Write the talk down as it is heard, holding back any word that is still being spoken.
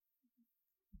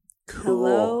Cool.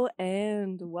 Hello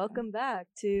and welcome back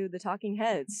to the Talking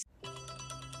Heads.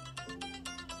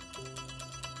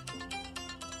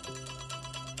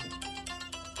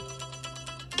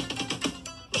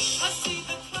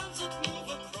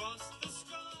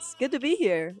 It's good to be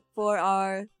here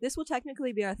for this will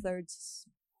technically be our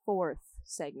fourth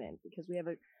segment because we have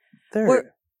a Third.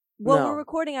 we're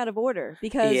recording out of order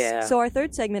because So our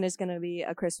third segment is going to be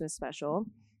a Christmas special.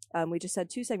 We just had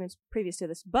two segments previous to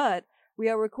this, but we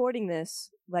are recording this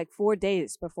like 4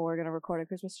 days before we're going to record a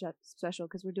Christmas special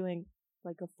because we're doing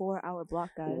like a 4-hour block,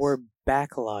 guys. We're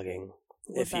backlogging,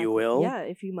 if you will. Yeah,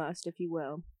 if you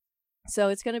will. So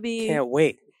it's going to be... Can't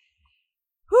wait.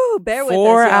 Whew, bear with us,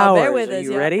 4 y'all. hours. Bear with Are us,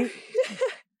 you y'all. ready?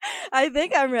 I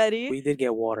think I'm ready. We did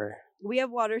get water. We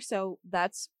have water, so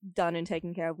that's done and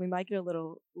taken care of. We might get a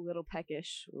little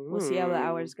peckish. We'll see how the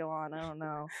hours go on. I don't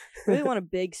know. I really want a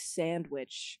big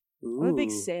sandwich. I'm a big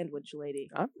sandwich lady.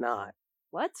 I'm not.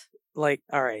 What? Like,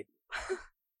 all right.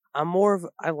 I'm more of...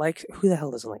 Who the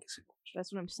hell doesn't like a sandwich?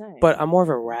 That's what I'm saying. But I'm more of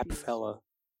a rap fella.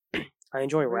 I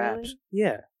enjoy raps. Really?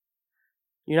 Yeah.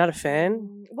 You're not a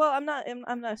fan? Well, I'm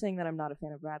not saying that I'm not a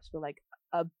fan of raps, but like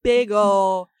a big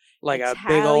ol' Like Italian a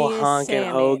big old honkin'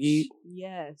 sandwich. hoagie?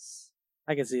 Yes.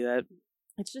 I can see that.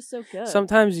 It's just so good.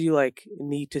 Sometimes you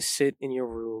need to sit in your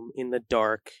room in the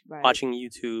dark, Right. watching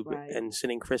YouTube Right. and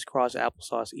sitting crisscross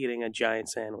applesauce, eating a giant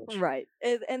sandwich. Right.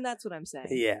 And that's what I'm saying.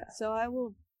 Yeah. So I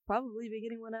will probably be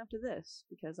getting one after this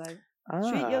because Ah.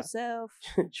 treat yourself.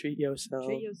 Treat yourself.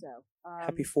 Treat yourself.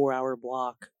 Happy 4-hour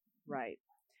block. Right.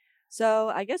 So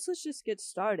I guess let's just get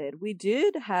started. We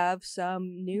did have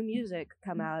some new music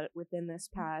come out within this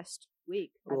past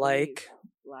week. I believe.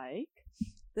 Like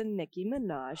the Nicki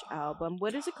Minaj album.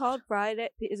 What is it called? Friday?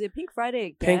 Is it Pink Friday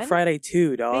again? Pink Friday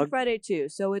 2, dog. Pink Friday 2.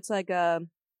 So it's like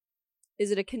is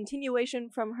it a continuation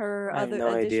from her I have other no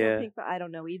additional idea. Pink Friday? I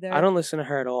don't know either. I don't listen to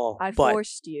her at all. I but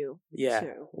forced you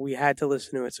to. we had to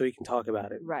listen to it so we can talk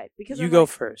about it. Right. Because You I'm go like,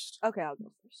 first. okay, I'll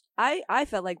go first. I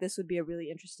felt like this would be a really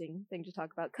interesting thing to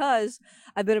talk about because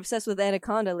I've been obsessed with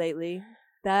Anaconda lately.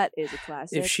 That is a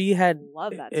classic. If she had,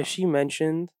 Love that if song. she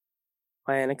mentioned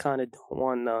my Anaconda don't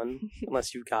want none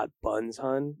unless you got buns,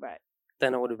 hun, Right.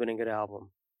 then it would have been a good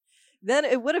album. Then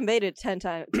it would have made it 10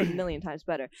 million times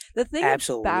better. The thing about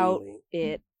Absolutely.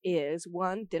 it is,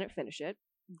 one, didn't finish it.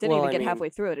 Didn't Well, even I get mean, halfway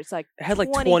through it. It's like it had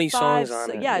like 20 25 songs on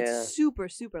it. Yeah, it's super,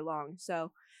 super long.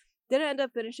 So didn't end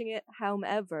up finishing it.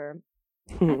 However,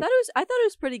 I thought it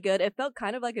was pretty good. It felt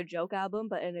kind of like a joke album,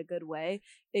 but in a good way.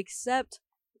 Except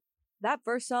that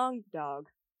first song, dog.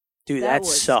 Dude, that that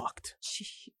was sucked.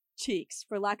 Cheeks,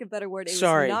 for lack of a better word. It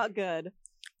Sorry. was not good.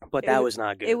 But It that was- was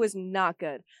not good. It was not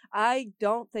good. I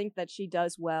don't think that she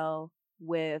does well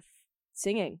with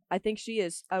singing. I think she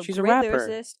is She's a great rapper.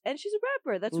 lyricist, and she's a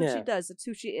rapper. That's what she Yeah. does. That's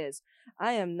who she is.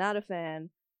 I am not a fan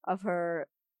of her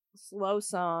slow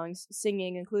songs,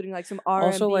 singing, including like some R&B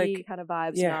Also, like, kind of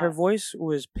vibes. Yeah, her not. voice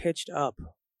was pitched up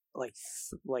like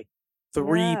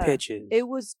three Yeah. pitches. It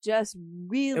was just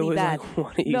really It was bad. like,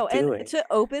 what are you No, doing? and to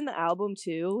open the album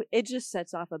too, it just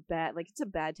sets off it's a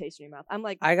bad taste in your mouth. I'm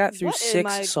like, I got through what am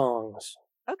 6 songs.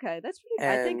 Okay, that's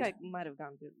pretty. I think And- I might have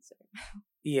gone through the same.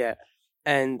 Yeah.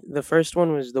 And the first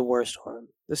one was the worst one.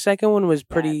 The second one was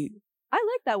pretty... I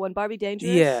like that one, Barbie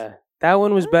Dangerous. Yeah. That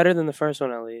one was Huh? better than the first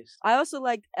one, at least. I also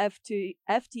liked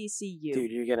FTCU.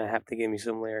 Dude, you're going to have to give me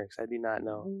some lyrics. I do not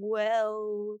know.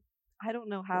 Well, I don't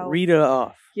know how. Read it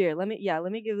off. Here, let me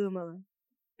give them a.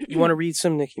 You want to read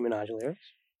some Nicki Minaj lyrics?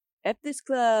 F this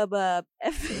club up.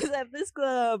 F this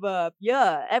club up.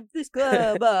 Yeah. F this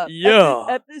club up. Yeah.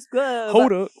 F this club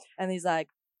Hold up. up. And he's like,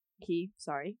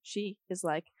 she is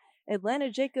like, Atlanta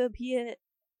Jacob, he a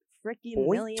freaking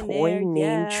Boy millionaire. toy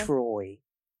named Yeah. Troy.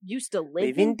 Used to live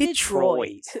Live in in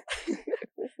Detroit. Detroit.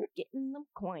 Getting them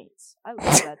coins. I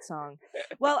love that song.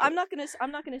 Well, I'm not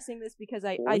gonna sing this because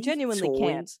I Boy genuinely toy.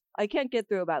 can't. I can't get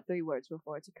through about 3 words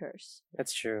before it's a curse.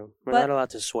 That's true. We're But not allowed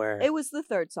to swear. It was the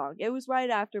third song. It was right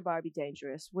after Barbie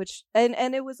Dangerous, which and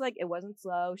it was like it wasn't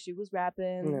slow. She was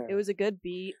rapping. Yeah. It was a good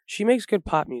beat. She makes good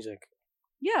pop music.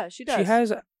 Yeah, she does. She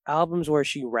has albums where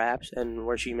she raps and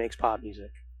where she makes pop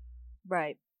music.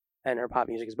 Right. And her pop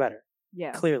music is better.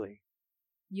 Yeah. Clearly.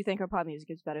 You think her pop music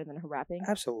is better than her rapping?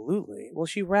 Absolutely. Well,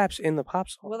 she raps in the pop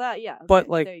song. Well, that yeah. But,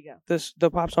 okay, like, there you go. the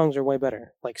pop songs are way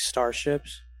better. Like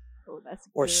Starships Oh, that's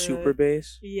or good. Super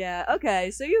Bass. Yeah.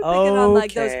 Okay. So you're thinking on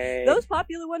like Okay. those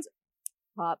popular ones.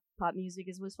 Pop music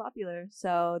was popular.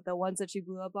 So the ones that she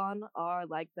blew up on are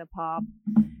like the pop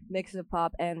mix of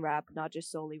pop and rap, not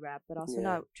just solely rap, but also Yeah.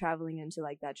 not traveling into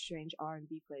like that strange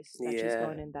R&B place that she's Yeah.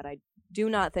 going in that I do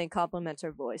not think complements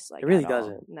her voice. Like It really at all.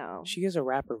 doesn't. No. She has a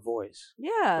rapper voice.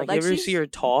 Yeah. Like you ever she's- see her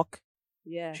talk?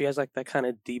 Yeah. She has like that kind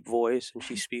of deep voice, and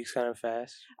she speaks kind of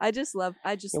fast. I just love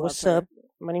What's her. up?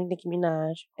 My name's Nicki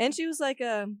Minaj. And she was like,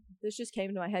 this just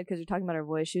came to my head because you're talking about her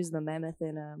voice. She was the mammoth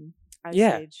in Ice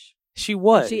Age. She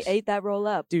was. And she ate that role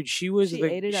up. Dude, she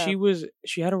ate it up.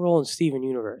 She had a role in Steven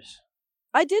Universe.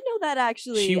 I did know that,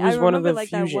 actually. She was one of the like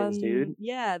fusions, that one, dude.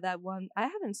 Yeah, that one. I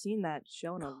haven't seen that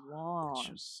show in a long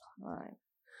time.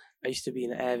 I used to be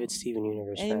an avid Steven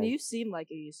Universe fan. And you seem like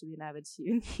you used to be an avid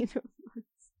Steven Universe.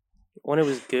 When it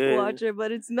was good. Watcher,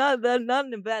 but it's not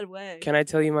in a bad way. Can I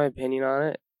tell you my opinion on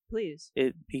it? Please.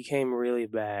 It became really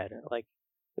bad. Like,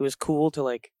 it was cool to,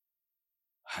 like,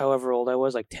 however old I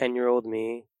was, like 10-year-old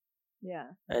me. Yeah.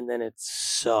 And then it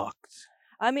sucked.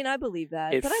 I mean, I believe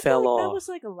that. But I fell feel like off. that was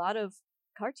like a lot of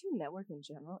Cartoon Network in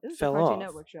general. It was fell a Cartoon off.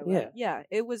 Network show, right? Yeah,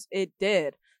 it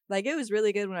did. Like, it was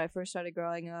really good when I first started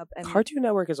growing up. And Cartoon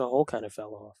Network as a whole kind of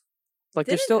fell off. Like,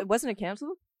 there's still... Wasn't it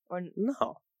canceled? Or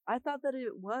no. I thought that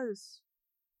it was.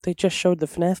 They just showed the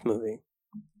FNAF movie.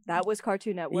 That was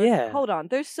Cartoon Network? Yeah. Hold on.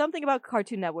 There's something about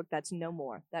Cartoon Network that's no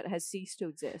more. That has ceased to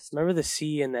exist. Remember the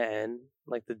C and the N?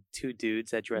 Like the two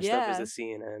dudes that dressed up as the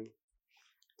C and N?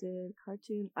 Did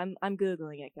cartoon... I'm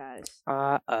Googling it, guys.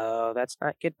 Uh-oh. That's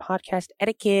not good podcast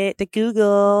etiquette to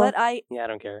Google. But Yeah, I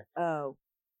don't care.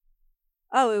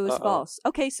 Oh, it was false.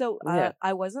 Okay, so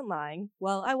I wasn't lying.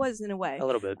 Well, I was in a way. A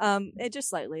little bit. It just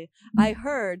slightly. I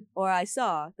heard or I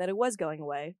saw that it was going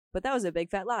away, but that was a big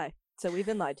fat lie. So we've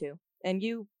been lied to, and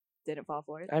you didn't fall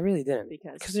for it. I really didn't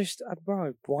because there's. I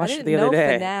watched it the other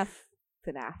day. FNAF.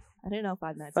 I didn't know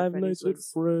Five Nights at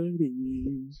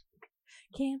Freddy's.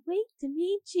 Can't wait to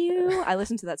meet you. I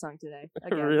listened to that song today.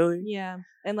 Again. Really? Yeah,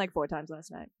 and like 4 times last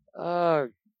night. Oh.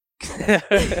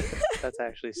 That's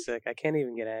actually sick. I can't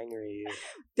even get angry at you.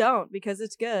 Don't, because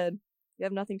it's good. You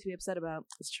have nothing to be upset about.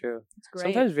 It's true. It's great.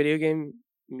 Sometimes video game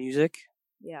music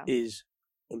is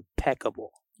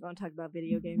impeccable. You want to talk about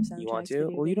video game soundtracks? You want to?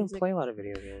 Well, you don't play a lot of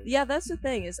video games. Yeah, that's the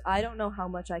thing, is I don't know how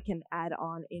much I can add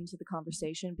on into the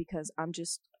conversation because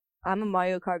I'm a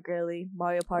Mario Kart girly,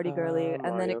 Mario Party girly,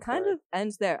 and then it kind of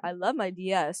ends there. I love my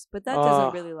DS, but that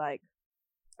doesn't really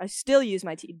I still use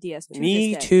my DS to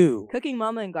Me this day. too. Cooking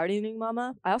Mama and Gardening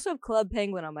Mama. I also have Club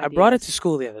Penguin on my DS. I brought it to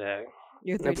school the other day.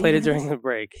 I played it during the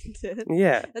break.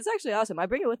 Yeah. That's actually awesome. I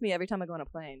bring it with me every time I go on a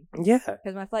plane. Yeah.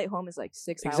 Because my flight home is like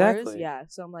 6 hours. Yeah,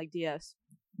 so I'm like, DS.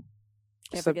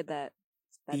 Can't It's forget that.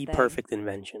 The perfect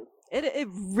invention. It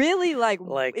really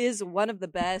is one of the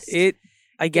best.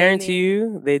 I guarantee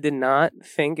you, they did not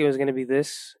think it was going to be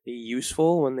this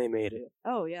useful when they made it.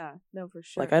 Oh, yeah. No, for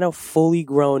sure. Like, I know fully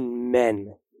grown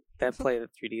men that play the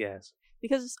 3DS.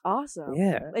 Because it's awesome.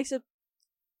 Yeah. Except,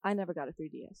 I never got a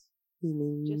 3DS.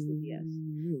 Just the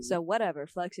DS. So, whatever.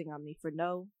 Flexing on me for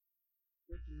no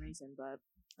reason, but...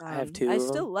 I have 2 I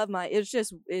still love my... It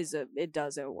just it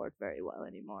doesn't work very well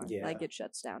anymore. Yeah. Like, it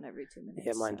shuts down every 2 minutes.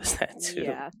 Yeah, mine does that, too.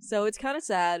 Yeah. So, it's kind of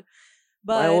sad.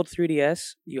 But my old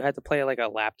 3DS, you had to play like a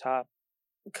laptop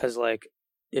because, like,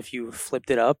 if you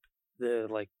flipped it up, it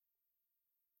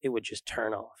would just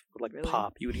turn off. It would,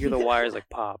 pop. You would hear the wires,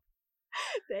 pop.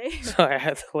 So I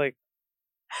had to,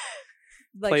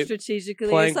 strategically.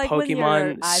 Playing it's like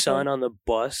Pokemon Sun on the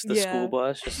bus, the school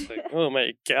bus. Just oh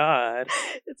my god.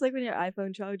 It's like when your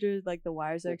iPhone charger, the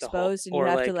wires are exposed and you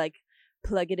have to,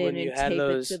 plug it in and tape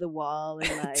it to the wall and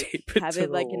have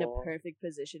it in a perfect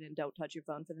position and don't touch your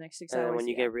phone for the next 6 hours. And when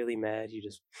you get really mad, you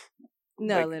just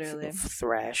literally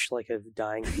thrash like a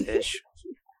dying fish.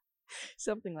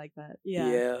 Something like that.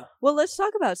 Yeah. Well, let's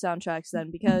talk about soundtracks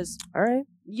then, because all right,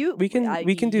 we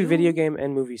can do video game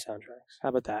and movie soundtracks. How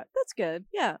about that? That's good.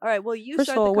 Yeah. All right. Well,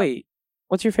 first of all, wait.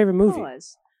 What's your favorite movie?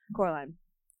 Coraline.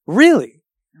 Really?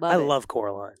 I love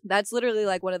Coraline. That's literally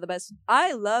one of the best.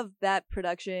 I love that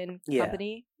production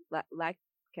company.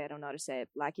 I don't know how to say it.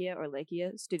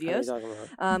 Lakia Studios.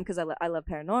 Because I love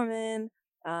Paranorman.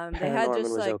 They had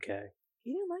just was okay.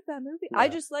 You didn't like that movie? No. I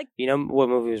just like. You know what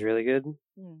movie was really good?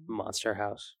 Monster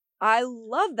House. I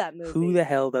love that movie. Who the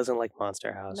hell doesn't like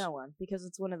Monster House? No one, because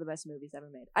it's one of the best movies ever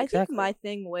made. I think my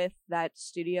thing with that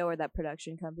studio or that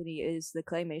production company is the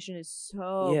claymation is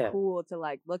so cool to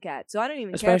look at. So I don't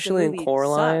even care if the movie in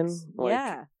Coraline, sucks.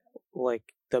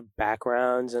 The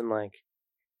backgrounds and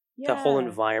the whole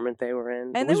environment they were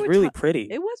in. And it was really pretty.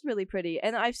 It was really pretty,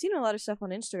 and I've seen a lot of stuff on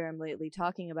Instagram lately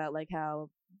talking about how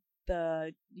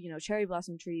the cherry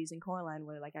blossom trees in Coraline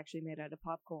were actually made out of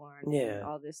popcorn. Yeah, and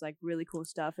all this really cool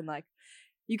stuff, and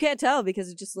you can't tell because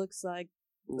it just looks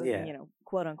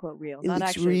quote unquote real. It not looks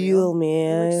actually real,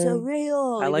 man. It looks so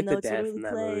real. I like the dad from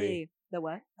that movie. The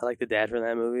what? I like the dad from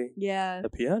that movie. Yeah. The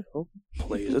piano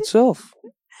plays itself.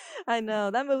 I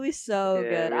know that movie's so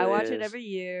good. It really I watch is. it every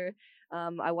year.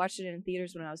 I watched it in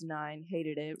theaters when I was 9.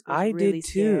 Hated it. Was I really did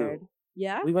too. scared.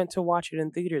 Yeah. We went to watch it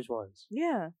in theaters once.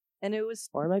 Yeah, and it was.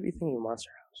 Or I might be thinking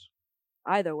Monster House.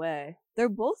 Either way, they're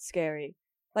both scary.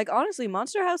 Like honestly,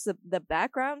 Monster House, the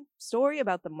background story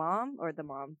about the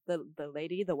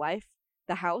lady, the wife,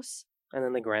 the house, and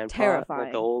then the grandpa, terrifying,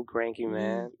 like the old cranky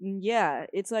man. Yeah,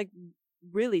 it's like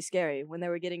really scary when they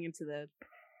were getting into the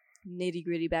nitty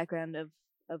gritty background of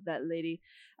that lady.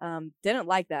 Didn't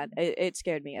like that. It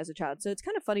scared me as a child. So it's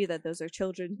kind of funny that those are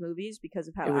children's movies because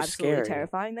of how absolutely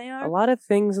terrifying they are. A lot of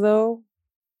things though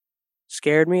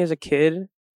scared me as a kid,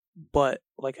 but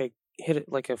like I hit it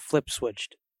like a flip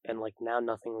switched, and like now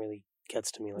nothing really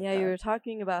gets to me like that. Yeah, you were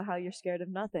talking about how you're scared of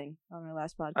nothing on our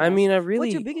last podcast. I mean,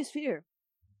 what's your biggest fear?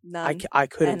 None. I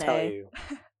couldn't tell you.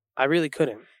 I really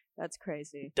couldn't. That's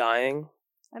crazy. Dying.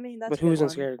 I mean, that's. But who isn't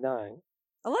scared of dying?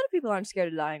 A lot of people aren't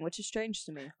scared of dying, which is strange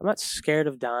to me. I'm not scared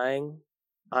of dying.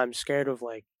 I'm scared of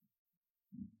like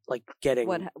getting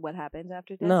what happens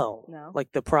after death. No,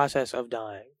 like the process of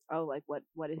dying. Oh, like what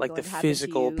is like going the to happen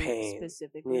physical to you pain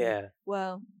specifically? Yeah.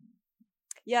 Well,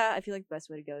 yeah, I feel like the best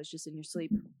way to go is just in your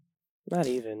sleep. Not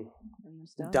even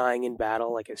dying in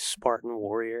battle like a Spartan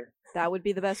warrior. That would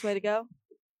be the best way to go.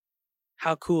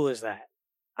 How cool is that?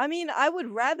 I mean, I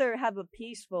would rather have a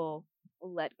peaceful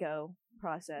let go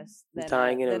process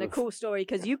than a cool story,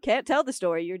 because you can't tell the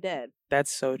story, you're dead.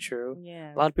 That's so true.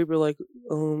 Yeah. A lot of people are like,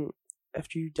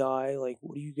 after you die, like,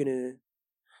 what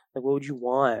would you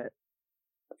want?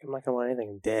 Like, I'm not gonna want anything.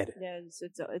 I'm dead. Yeah,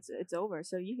 it's over.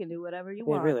 So you can do whatever you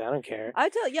want. Really, I don't care.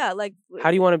 Like. How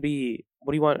do you want to be?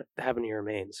 What do you want to happen to your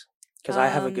remains? Because I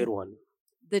have a good one.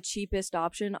 The cheapest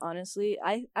option, honestly.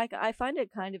 I find it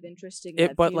kind of interesting.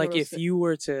 But like, if you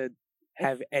were to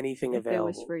have anything available,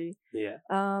 if it was free. Yeah.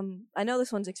 I know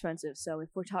this one's expensive, so if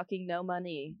we're talking no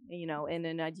money, in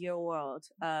an ideal world,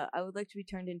 I would like to be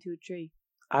turned into a tree.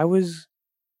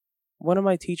 One of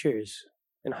my teachers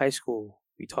in high school,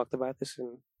 we talked about this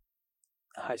in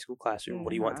a high school classroom. Mm-hmm. What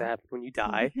do you want to happen when you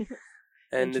die?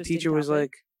 And the teacher was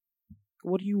like,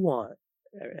 what do you want?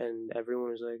 And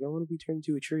everyone was like, I want to be turned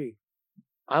into a tree.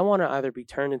 I want to either be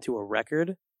turned into a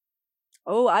record.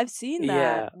 Oh, I've seen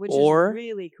that, which is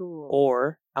really cool.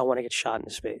 Or I want to get shot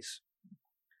into space.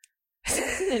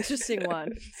 That's an interesting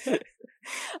one.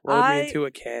 Load me into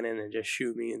a cannon and just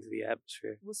shoot me into the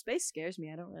atmosphere. Well, space scares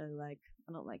me. I don't like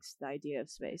the idea of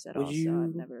space at all. So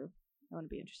I want to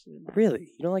be interested in that.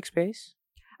 Really? You don't like space?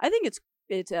 I think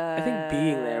I think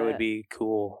being there would be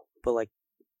cool, but like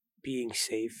being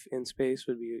safe in space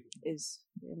is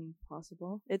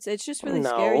impossible. It's just really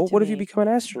scary to what me. If you become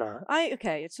an astronaut?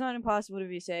 It's not impossible to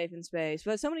be safe in space,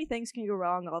 but so many things can go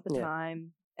wrong all the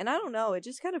time. And I don't know, it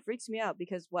just kind of freaks me out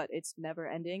because it's never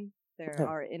ending. There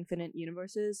are infinite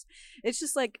universes. It's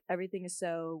just like everything is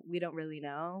so we don't really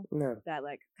know. No. That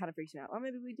like kind of freaks me out. Or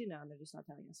maybe we do know and they're just not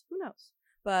telling us. Who knows?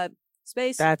 But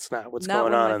space. That's not what's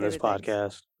going on this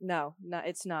podcast. Things. No,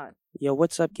 it's not. Yo,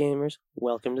 what's up, gamers?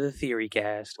 Welcome to the Theory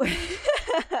Cast.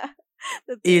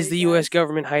 Is the U.S.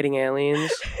 government hiding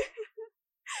aliens?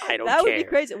 I don't care. That would be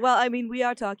crazy. Well, I mean, we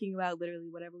are talking about literally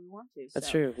whatever we want to. That's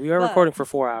true. We are recording for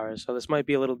 4 hours, so this might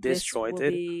be a little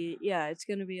disjointed. It's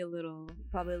going to be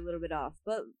probably a little bit off.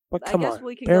 But I come guess on,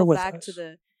 we can go back to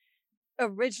the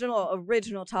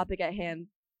original topic at hand.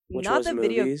 Which not was the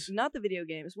movies? Not the video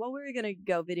games. Well, we're gonna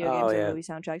go video games and movie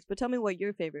soundtracks. But tell me what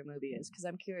your favorite movie is, because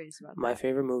I'm curious about that. My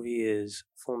favorite movie is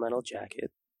Full Metal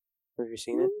Jacket. Have you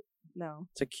seen it? No.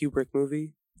 It's a Kubrick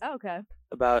movie. Oh, okay.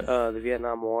 About the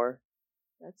Vietnam War.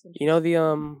 That's interesting. You know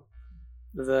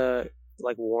the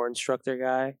like war instructor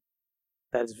guy?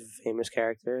 That's a famous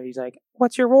character. He's like,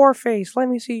 "What's your war face? Let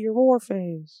me see your war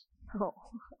face." Oh.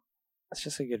 It's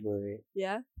just a good movie.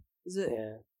 Yeah? Is it?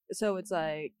 Yeah. So it's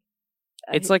like...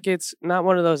 It's not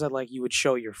one of those that like you would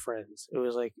show your friends. It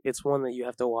was like it's one that you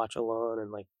have to watch alone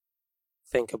and like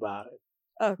think about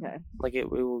it. Okay. Like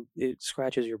it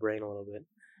scratches your brain a little bit.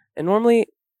 And normally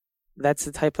that's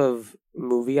the type of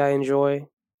movie I enjoy.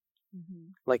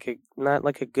 Mm-hmm. Like not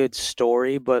like a good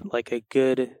story, but like a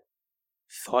good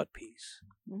thought piece.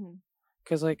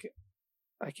 Because like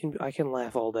I can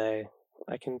laugh all day.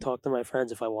 I can talk to my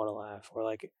friends if I want to laugh, or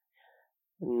like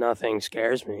nothing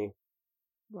scares me.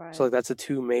 Right. So like that's the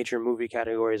two major movie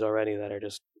categories already that are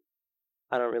just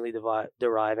I don't really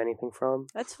derive anything from.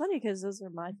 That's funny because those are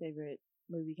my favorite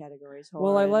movie categories.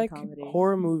 Well, I like comedy.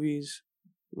 Horror movies,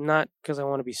 not because I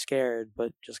want to be scared,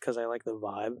 but just because I like the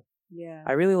vibe. Yeah.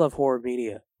 I really love horror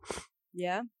media.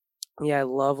 Yeah? Yeah, I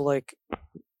love like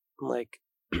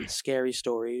scary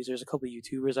stories. There's a couple of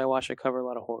YouTubers I watch that cover a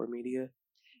lot of horror media.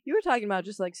 You were talking about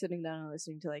just like sitting down and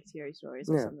listening to like scary stories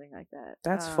or something like that.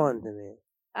 That's fun to me.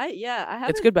 I haven't.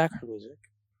 It's good background music.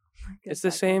 It's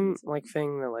the same like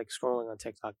thing that like scrolling on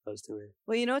TikTok does to me.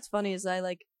 Well, you know what's funny is I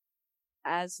like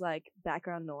as like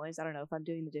background noise. I don't know if I'm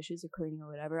doing the dishes or cleaning or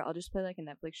whatever. I'll just play like a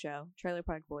Netflix show. Trailer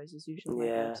Park Boys is usually my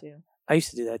go-to. I used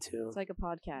to do that too. It's like a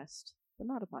podcast, but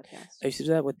not a podcast. I used to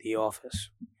do that with The Office.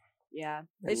 Yeah,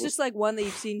 it's just like one that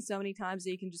you've seen so many times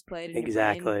that you can just play it in your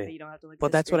brain, but you don't have to look.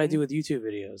 But that's what I do with YouTube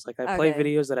videos. Like I play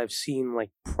videos that I've seen like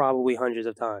probably hundreds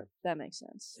of times. That makes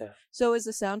sense. Yeah. So is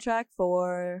the soundtrack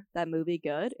for that movie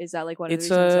good? Is that like one of the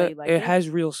reasons that you like it? It has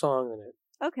real songs in it.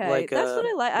 Okay, like, that's what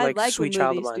I like. I like Sweet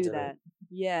when movies do that.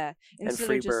 Yeah, instead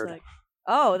and Freebird. Like,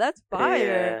 oh, that's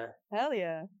fire! Yeah. Hell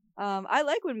yeah. I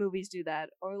like when movies do that,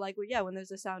 or like when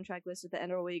there's a soundtrack list at the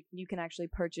end of the week, you can actually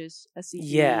purchase a CD.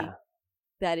 Yeah.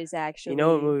 That is actually... You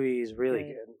know what movie is really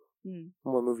good?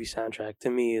 What movie soundtrack,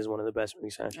 to me, is one of the best movie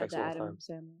soundtracks of all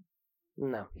time.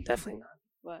 No, definitely not.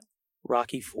 What?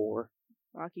 Rocky IV.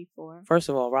 Rocky IV? First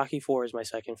of all, Rocky IV is my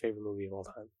second favorite movie of all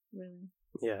time. Really?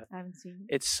 Yeah. I haven't seen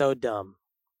it. It's so dumb.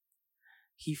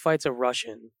 He fights a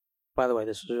Russian. By the way,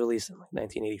 this was released in like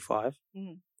 1985.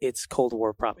 It's Cold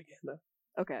War propaganda.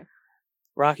 Okay.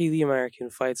 Rocky the American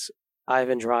fights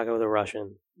Ivan Drago the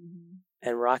Russian.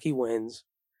 And Rocky wins.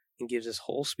 And gives this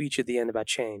whole speech at the end about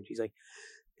change. He's like,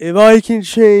 if I can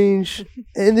change,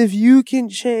 and if you can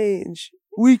change,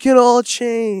 we can all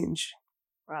change.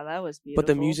 Wow, that was beautiful. But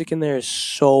the music in there is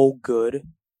so good.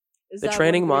 The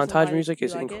training montage music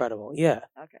is incredible. Yeah.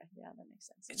 Okay, yeah, that makes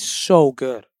sense. It's so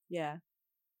good. Yeah.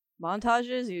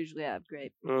 Montages usually have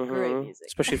great music.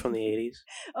 Especially from the 80s.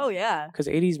 Oh, yeah. Because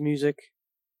 80s music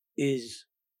is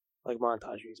like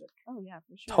montage music. Oh, yeah,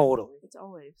 for sure. Totally. It's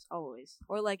always.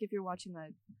 Or like if you're watching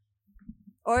like...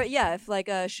 Or, yeah, if, like,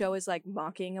 a show is, like,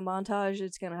 mocking a montage,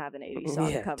 it's gonna have an 80s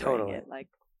song covering it, like,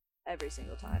 every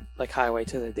single time. Like Highway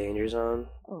to the Danger Zone.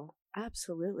 Oh,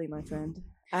 absolutely, my friend.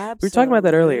 Absolutely. We were talking about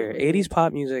that earlier. 80s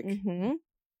pop music.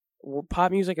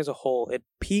 Pop music as a whole, it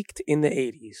peaked in the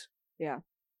 80s. Yeah.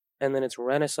 And then its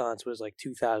renaissance was, like,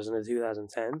 2000 to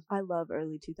 2010. I love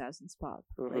early 2000s pop.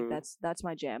 Like, that's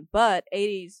my jam. But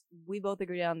 80s, we both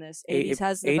agree on this. 80s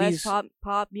has the best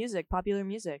pop music, popular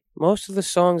music. Most of the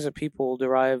songs that people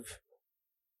derive,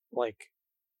 like,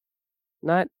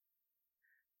 not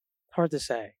hard to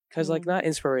say. Because, like, not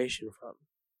inspiration from.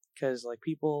 Because, like,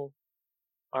 people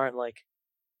aren't like,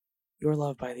 Your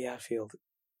Love by the Outfield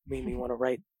made me want to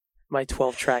write my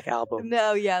 12-track album.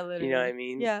 No, yeah, literally. You know what I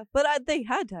mean? Yeah, but they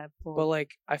had to have pull. But,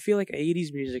 like, I feel like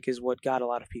 80s music is what got a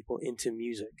lot of people into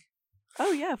music.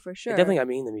 Oh, yeah, for sure. It definitely got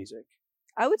me into music.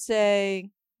 I would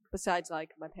say, besides,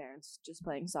 like, my parents just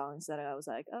playing songs that I was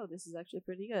like, oh, this is actually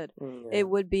pretty good. It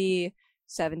would be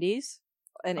 70s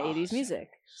and 80s music.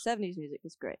 70s music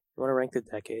is great. You want to rank the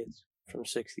decades from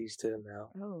 60s to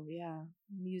now? Oh, yeah.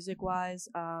 Music-wise,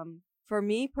 for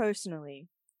me personally...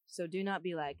 So do not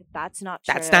be like, that's not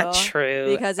true. That's not true.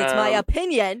 Because it's my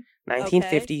opinion.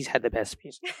 1950s had the best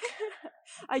music.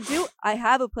 I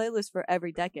have a playlist for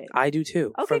every decade. I do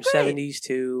too. Okay, from 70s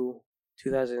to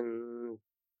 2010s.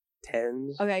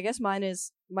 Okay, I guess mine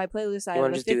is, my playlist I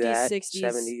have the 50s, 60s.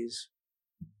 70s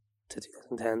to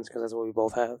 2010s, because that's what we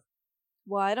both have.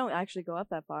 Well, I don't actually go up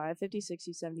that far. I have 50s,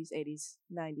 60s, 70s, 80s,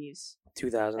 90s.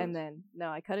 2000s. And then, no,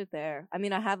 I cut it there. I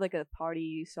mean, I have like a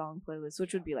party song playlist,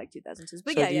 which would be like 2000s.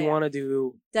 But so do you want to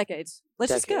do... Decades.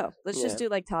 Let's just go. Let's just do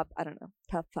like top 5.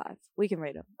 We can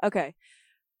rate them. Okay.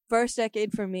 First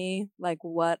decade for me, like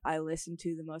what I listen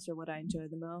to the most or what I enjoy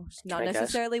the most. Not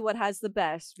necessarily what has the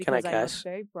best, because I know it's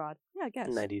very broad. Yeah, I guess.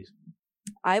 90s.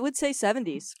 I would say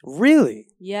 70s. Really?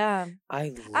 Yeah.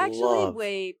 Actually,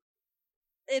 wait.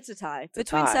 It's a tie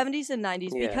between 70s and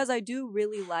 90s because I do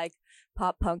really like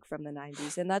pop punk from the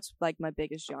 90s, and that's like my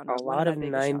biggest genre. A lot of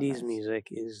 90s music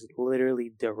is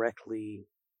literally directly,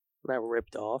 not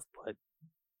ripped off, but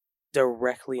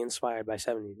directly inspired by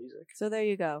 70s music. So there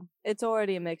you go. It's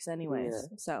already a mix anyways.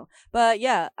 Yeah. So, but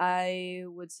yeah, I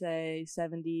would say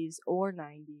 70s or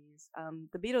 90s.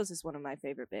 The Beatles is one of my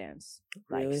favorite bands.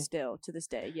 Really? Like still to this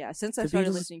day. Yeah, since I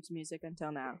started listening to music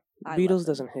until now. The Beatles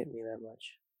doesn't hit me that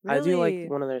much. Really? I do like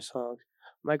one of their songs.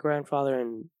 My grandfather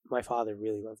and my father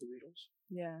really love the Beatles.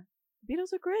 Yeah.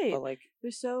 Beatles are great. But like,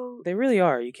 they really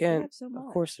are. You can't,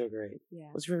 of course they're great. Yeah.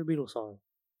 What's your favorite Beatles song?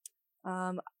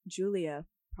 Julia,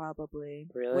 probably.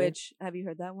 Really? Which, have you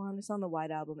heard that one? It's on the White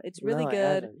Album. It's really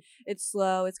good. It's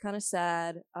slow. It's kind of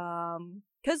sad.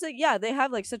 Cause they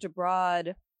have like such a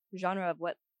broad genre of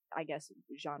what, I guess,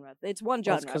 genre. It's one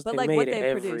genre, but like what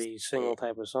they produce. Every single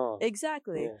type of song.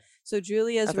 Exactly. Yeah. So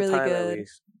Julia's really good.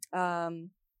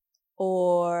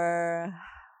 Or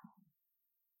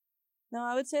no, No,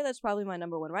 I would say that's probably my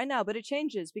number one right now, but it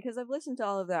changes because I've listened to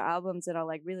all of their albums and I'll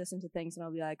like re-listen to things and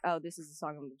I'll be like, oh, this is a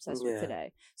song I'm obsessed with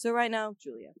today. So right now,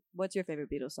 Julia, what's your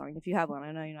favorite Beatles song? If you have one,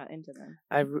 I know you're not into them.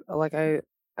 I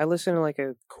listen to like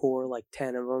a core like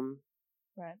 10 of them.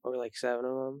 Right. Or like 7 of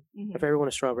them. My favorite one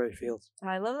is Strawberry Fields.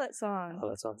 I love that song. I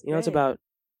love that song. You know, it's about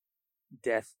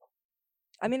death.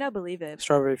 I mean, I believe it.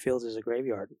 Strawberry Fields is a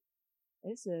graveyard.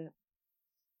 Is it?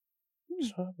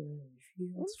 Strawberry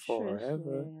Fields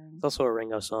forever. It's also a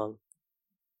Ringo song.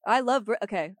 I love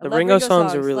Ringo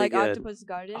songs are really like good. Octopus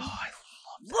Garden. Oh, I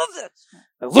love that.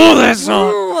 I love that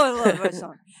song. Ooh, I love that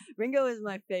song. Ringo is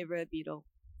my favorite Beatle.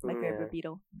 My favorite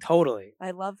Beatle. Totally.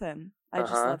 I love him. I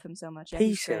just love him so much. Yeah,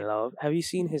 Peace and love. Have you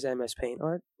seen his MS Paint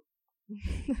art?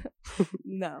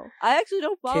 No, I actually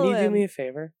don't follow him. Can you do me a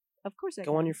favor? Of course I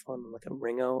can. Go on your phone and look at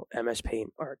Ringo MS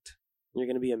Paint art. You're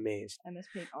going to be amazed. MS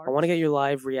Paint art? I want to get your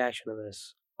live reaction to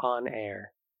this on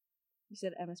air. You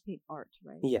said MS Paint art,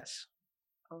 right? Yes.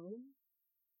 Oh.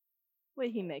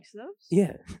 Wait, he makes those?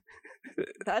 Yeah.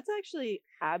 That's actually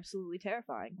absolutely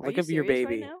terrifying. Look up Your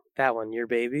Baby. Right now? That one, Your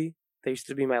Baby. That used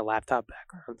to be my laptop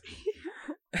background.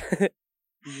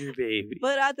 Your Baby.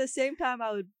 But at the same time,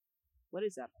 I would... What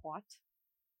is that? What?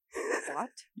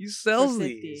 You sell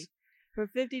these. For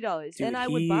 $50. Dude, and I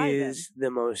would buy them. He is the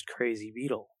most crazy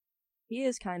Beatle. He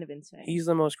is kind of insane. He's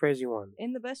the most crazy one.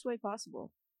 In the best way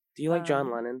possible. Do you like John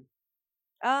Lennon?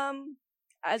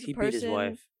 As he a person... beat his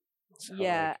wife. So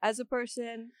yeah, as a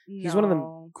person, no. He's one of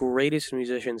the greatest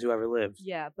musicians who ever lived.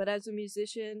 Yeah, but as a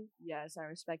musician, yes, I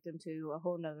respect him to a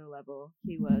whole nother level.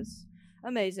 He was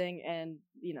amazing, and,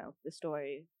 you know, the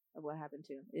story of what happened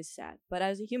to him is sad. But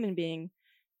as a human being,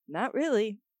 not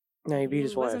really. No, he beat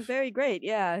his wife. Wasn't very great,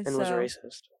 yeah. And was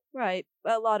racist. Right.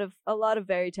 A lot of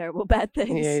very terrible bad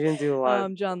things. Yeah, he didn't do a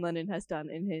lot. John Lennon has done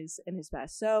in his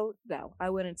past. So, no, I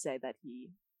wouldn't say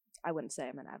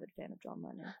I'm an avid fan of John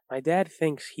Lennon. My dad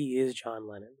thinks he is John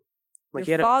Lennon. Like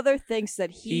your father thinks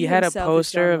that he had a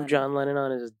poster of John Lennon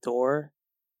on his door.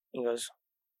 He goes,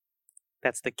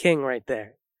 "That's the king right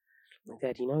there." I'm like,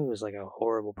 Dad, you know he was like a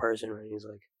horrible person, right? He's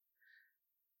like,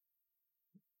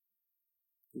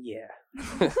 yeah.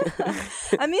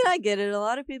 I mean, I get it. A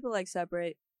lot of people like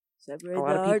separate the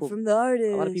art from the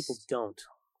artist. A lot of people don't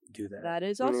do that. That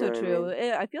is also true.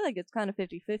 I feel like it's kind of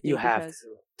 50-50. You have to.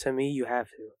 To me, you have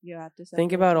to. You have to.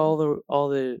 Think about all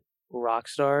the rock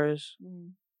stars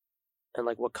and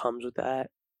like what comes with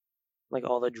that, like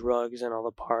all the drugs and all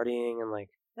the partying and like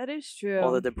that is true.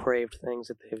 All the depraved things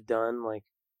that they've done. Like,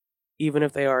 even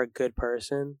if they are a good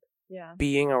person,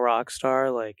 being a rock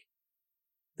star, like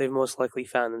they've most likely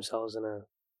found themselves in a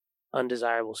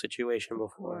undesirable situation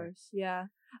before. Of course, yeah.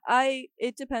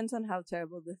 It depends on how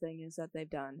terrible the thing is that they've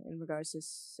done in regards to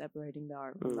separating the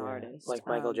art from the artist. Like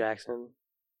Michael Jackson.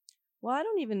 Well, I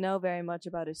don't even know very much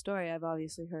about his story. I've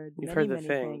obviously heard many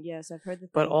things. Yes, I've heard the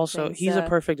thing. But also, he's a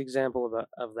perfect example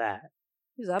of that.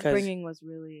 His upbringing was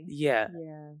really... Yeah.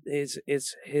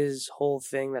 It's his whole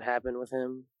thing that happened with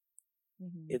him.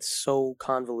 Mm-hmm. It's so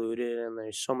convoluted, and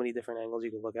there's so many different angles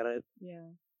you can look at it. Yeah.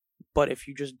 But if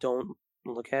you just don't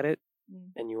look at it,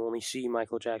 and you only see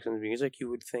Michael Jackson's music, you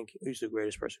would think he's the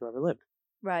greatest person who ever lived.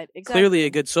 Right, exactly. Clearly a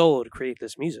good solo to create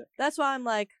this music. That's why I'm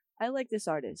like, I like this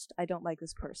artist. I don't like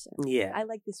this person. Yeah. I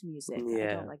like this music. Yeah.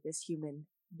 I don't like this human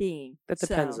being. That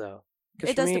depends, though.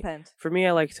 It does depend. For me,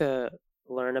 I like to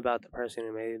learn about the person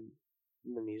who made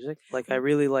the music. Like, I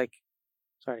really like...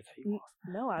 Sorry to cut you off.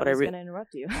 No, I was going to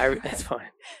interrupt you. That's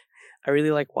fine. I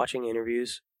really like watching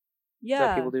interviews.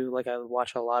 That people do. Like, I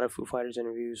watch a lot of Foo Fighters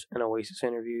interviews and Oasis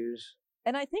interviews.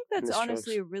 And I think that's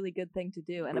honestly a really good thing to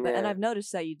do. And I've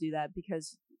noticed that you do that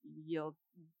because you'll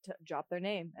drop their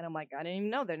name. And I'm like, I didn't even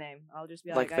know their name. I'll just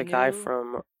be like, the guy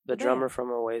from, the drummer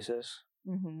from Oasis.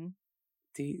 Mm-hmm.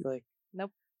 Do you, like...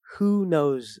 Nope. Who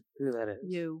knows who that is?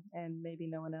 You and maybe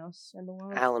no one else in the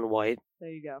world. Alan White. There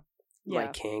you go. My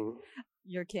king.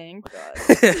 Your king.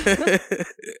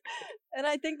 And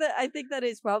I think that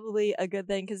is probably a good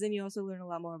thing because then you also learn a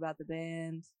lot more about the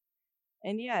band.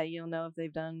 And yeah, you'll know if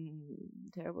they've done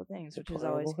terrible things, which is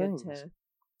always good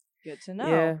to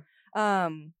know. Yeah.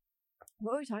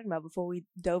 What were we talking about before we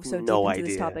dove so deep into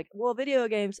this topic? Well, video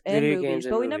games and movies,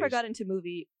 but we never got into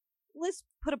movie. Let's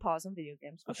put a pause on video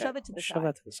games. We'll shove it to the side. Shove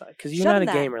that to the side. Because you're not a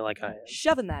gamer like I am.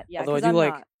 Shoving that, yeah. Although I do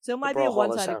like not. So it might be a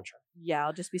one-sided... Yeah,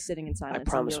 I'll just be sitting in silence. I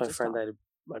promised my friend that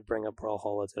I'd bring up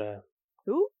Brawlhalla today.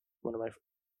 Who? One of my...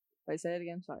 Wait, say it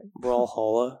again, sorry.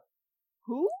 Brawlhalla.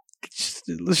 Who?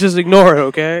 Let's just ignore it,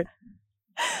 okay?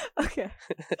 Okay.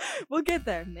 We'll get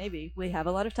there, maybe. We have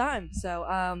a lot of time. So,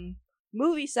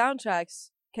 movie soundtracks.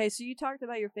 Okay, so you talked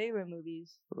about your favorite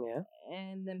movies. Yeah.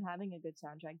 And them having a good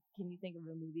soundtrack. Can you think of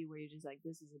a movie where you're just like,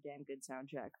 this is a damn good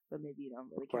soundtrack, but maybe you don't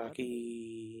really care?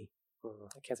 Rocky.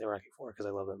 I can't say Rocky 4 because I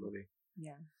love that movie.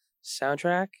 Yeah.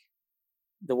 Soundtrack.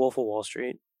 The Wolf of Wall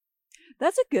Street.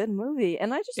 That's a good movie,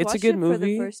 and I just It's watched a good it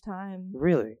movie. for the first time.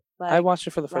 Really? Like, I watched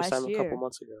it for the first time year. a couple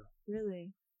months ago.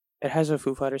 Really? It has a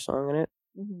Foo Fighters song in it.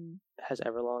 Mm-hmm. It has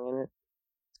Everlong in it.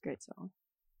 It's a great song.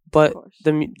 But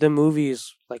the movie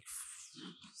is like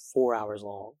 4 hours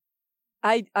long.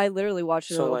 I literally watched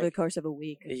it over the course of a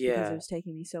week because it was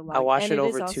taking me so long. I watched it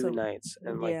over 2 nights,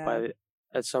 and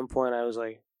at some point I was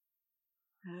like,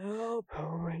 help.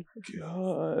 Oh my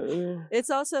god. It's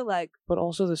also like... But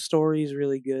also the story is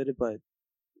really good, but...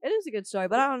 It is a good story,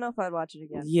 but I don't know if I'd watch it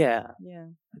again. Yeah. Yeah.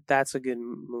 That's a good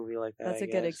movie like that, That's a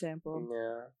good example.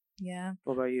 Yeah. Yeah.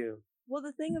 What about you? Well,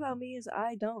 the thing about me is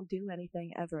I don't do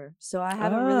anything ever, so I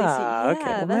haven't really seen... Yeah, okay.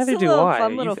 Well, that's a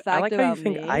fun little fact I like about how you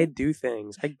think me. I do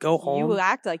things. I go home... You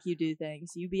act like you do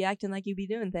things. You be acting like you be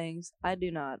doing things. I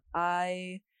do not.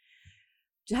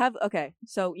 Okay,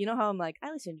 so you know how I'm like,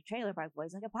 I listen to Trailer Park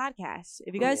Boys like a podcast.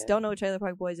 If you guys don't know what Trailer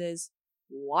Park Boys is,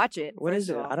 watch it. What is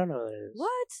it? I don't know what it is.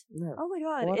 What? No. Oh my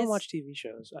god. Well, I don't watch TV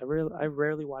shows. I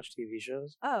rarely watch TV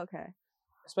shows. Oh, okay.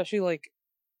 Especially like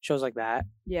shows like that.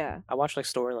 Yeah. I watch like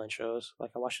storyline shows.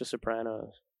 Like I watch The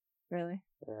Sopranos. Really?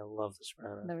 Yeah, I love The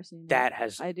Sopranos. Never seen that.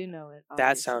 I do know it. Obviously.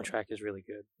 That soundtrack is really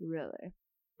good. Really?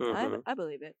 Mm-hmm. I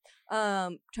believe it.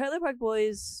 Trailer Park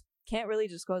Boys can't really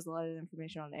disclose a lot of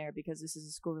information on air because this is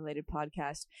a school-related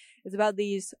podcast. It's about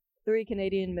these 3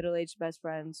 Canadian middle-aged best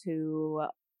friends who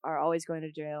are always going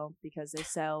to jail because they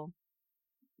sell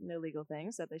illegal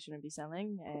things that they shouldn't be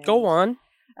selling. And, go on.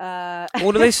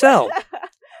 What do they sell?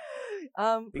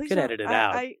 We could edit it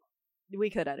out. We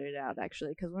could edit it out,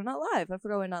 actually, because we're not live. I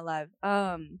forgot we're not live.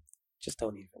 Just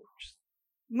don't even.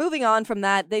 Moving on from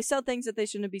that, they sell things that they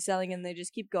shouldn't be selling, and they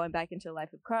just keep going back into a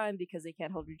life of crime because they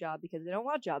can't hold your job because they don't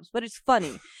want jobs. But it's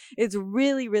funny. It's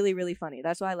really, really, really funny.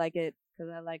 That's why I like it, because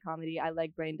I like comedy. I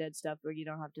like brain dead stuff where you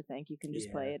don't have to think. You can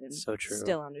just play it and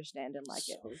still understand and like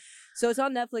it. So it's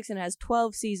on Netflix and it has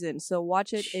 12 seasons. So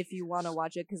watch it if you want to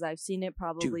watch it, because I've seen it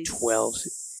probably... 12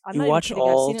 You watch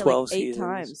all 12 seasons? 8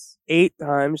 times. 8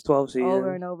 times, 12 seasons.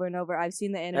 Over and over and over. I've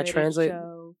seen the animated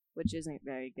show, which isn't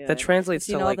very good. That translates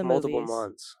to like multiple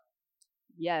months.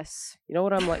 Yes. You know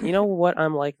what I'm like? You know what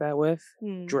I'm like that with?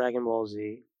 Dragon Ball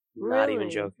Z. Not even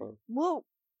joking. Well,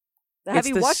 have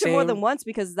you watched it more than once?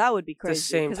 Because that would be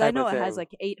crazy. Because I know it has like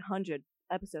 800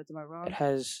 episodes. Am I wrong? It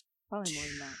has probably more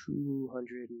than that.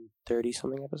 230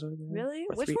 something episodes. Really?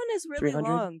 Which one is really 300?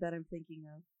 Long that I'm thinking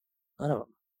of? I don't know.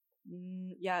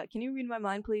 Yeah, can you read my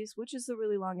mind, please? Which is the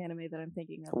really long anime that I'm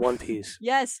thinking of? One Piece.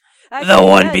 Yes. Actually, the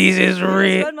One Piece is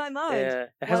real. Read my mind. Yeah,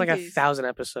 it has like 1,000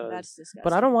 episodes. That's disgusting.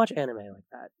 But I don't watch anime like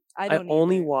that.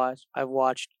 I've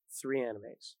watched 3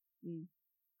 animes.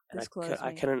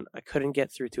 I couldn't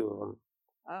get through 2 of them.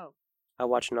 Oh. I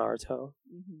watched Naruto,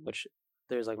 which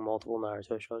there's like multiple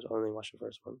Naruto shows. I only watched the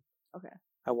first one. Okay.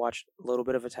 I watched a little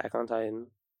bit of Attack on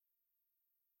Titan,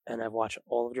 and I've watched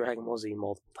all of Dragon Ball Z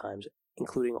multiple times,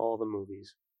 including all the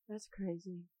movies. That's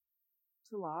crazy.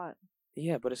 It's a lot.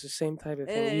 Yeah, but it's the same type of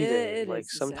thing you did. Like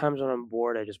sometimes when I'm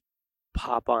bored, I just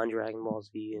pop on Dragon Ball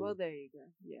Z. Well, there you go.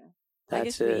 Yeah.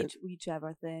 That's we each have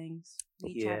our things.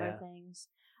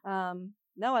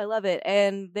 No, I love it,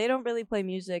 and they don't really play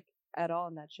music at all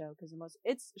in that show because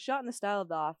it's shot in the style of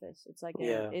The Office. It's like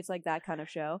it's like that kind of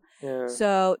show. Yeah.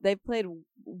 So they played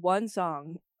one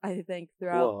song, I think,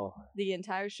 throughout the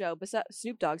entire show. Besides,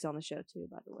 Snoop Dogg's on the show too,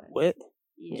 by the way. What?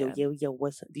 Yeah. Yo,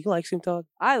 what's up? Do you like Snoop Dogg?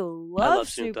 I love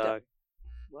Snoop Dogg.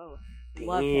 Whoa. Damn.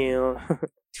 Love him.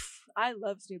 I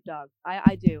love Snoop Dogg.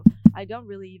 I do. I don't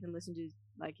really even listen to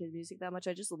like his music that much.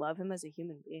 I just love him as a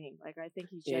human being. Like I think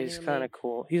he's genuinely... he's kind of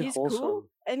cool. He's wholesome. Cool,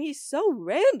 and he's so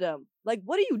random. Like,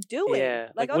 what are you doing? Yeah.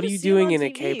 Like what are you doing in a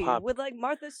K-pop with like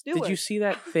Martha Stewart? Did you see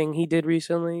that thing he did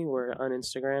recently, where on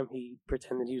Instagram he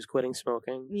pretended he was quitting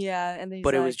smoking? Yeah, and then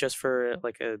but it was just for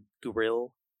like a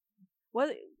grill. What?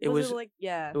 It was like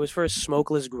It was for a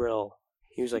smokeless grill.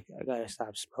 He was like, I gotta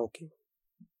stop smoking,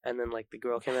 and then like the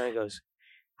girl came out and goes,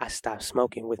 I stopped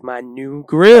smoking with my new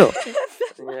grill.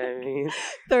 You know what I mean?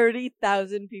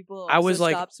 30,000 people I was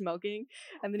like, stopped smoking.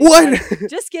 And then what? Like,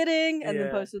 just kidding. And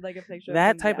then posted like a picture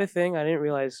that of him, type of thing. I didn't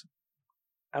realize.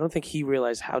 I don't think he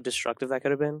realized how destructive that could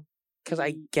have been. Because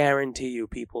I guarantee you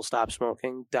people stopped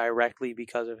smoking directly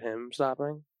because of him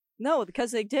stopping. No,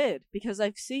 because they did. Because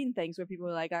I've seen things where people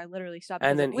are like, I literally stopped.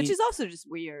 And then which is also just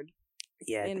weird.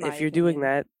 Yeah, if you're doing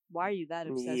that. Why are you that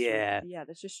obsessed with? Yeah,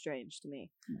 that's just strange to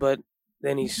me. But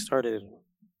then he started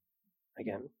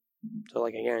again. So,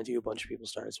 like, I guarantee you a bunch of people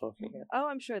started smoking it. Oh,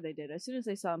 I'm sure they did. As soon as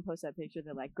they saw him post that picture,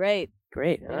 they're like, great.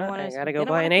 I gotta go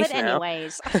buy an ace now.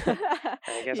 Anyways.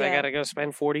 I guess I gotta go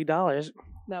spend $40.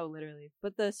 No, literally.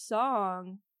 But the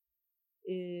song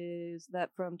is that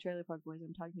from Trailer Park Boys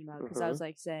I'm talking about, because I was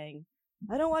like saying,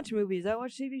 I don't watch movies, I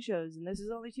watch TV shows, and this is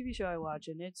the only TV show I watch,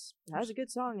 and it has a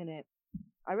good song in it.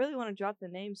 I really want to drop the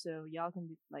name so y'all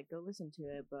can like go listen to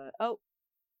it, but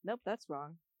nope, that's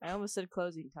wrong. I almost said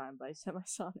Closing Time by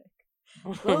Semisonic.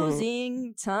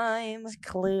 Closing Time.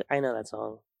 I know that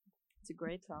song. It's a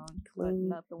great song, but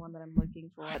not the one that I'm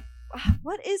looking for.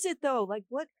 What is it though? Like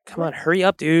what? Come on, hurry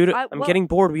up, dude! I'm getting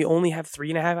bored. We only have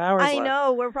 3.5 hours left. I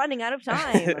know, we're running out of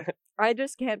time. I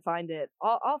just can't find it.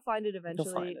 I'll find it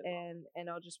eventually, and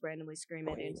I'll just randomly scream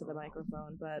it into the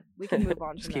microphone. But we can move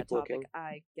on from that topic, looking.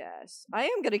 I guess. I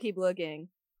am gonna keep looking.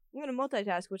 I'm gonna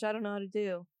multitask, which I don't know how to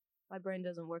do. My brain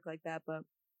doesn't work like that, but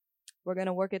we're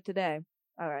gonna work it today.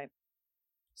 All right.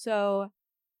 So,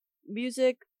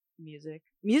 music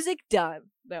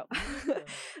done. No.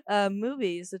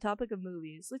 Movies, the topic of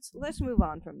movies. Let's move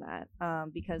on from that.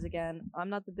 Because again, I'm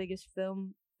not the biggest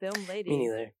film lady. Me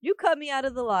neither. You cut me out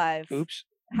of the live. Oops.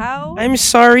 How? I'm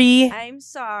sorry.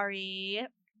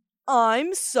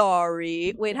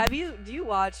 Wait, do you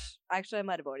watch, actually I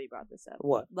might have already brought this up.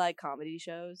 What? Like comedy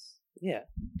shows? Yeah,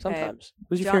 sometimes. Okay.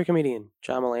 Who's your favorite comedian?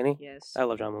 John Mulaney? Yes. I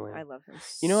love John Mulaney. I love him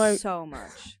so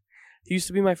much. He used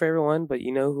to be my favorite one, but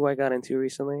you know who I got into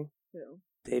recently? Who?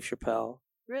 Dave Chappelle.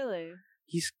 Really?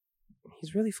 He's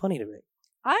really funny to me.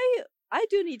 I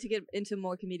do need to get into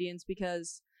more comedians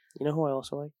because... You know who I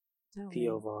also like?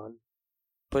 Theo Von.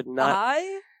 But not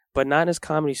in his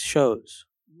comedy shows.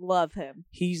 Love him.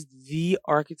 He's the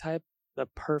archetype, the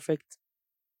perfect,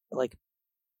 like,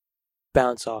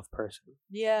 bounce-off person.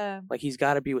 Yeah. Like, he's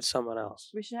got to be with someone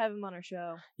else. We should have him on our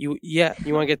show. You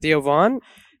want to get Theo Von?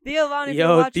 Theo Von, if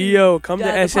you're watching, Theo, come to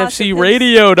SFC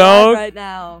Radio, dog. Right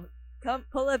now. Come,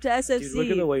 pull up to SFC. Dude, look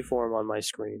at the waveform on my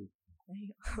screen.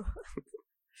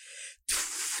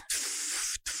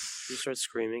 You start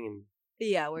screaming and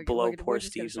blow poor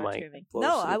Steve's mic.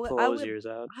 I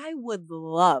would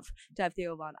love to have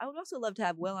Theo Von. I would also love to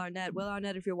have Will Arnett. Will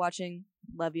Arnett, if you're watching,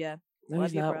 love you. No,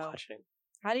 he's not watching.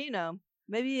 How do you know?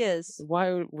 Maybe he is.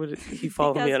 Why would he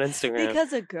follow me on Instagram?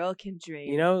 Because a girl can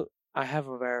dream. You know, I have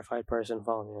a verified person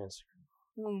following me on Instagram.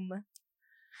 Whom?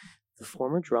 The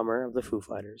former drummer of the Foo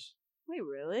Fighters. Wait,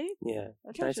 really? Yeah.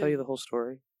 Can I tell you the whole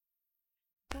story?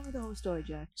 Tell me the whole story,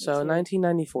 Jack. So,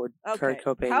 1994, Kurt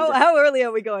Cobain. How early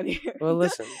are we going here? Well,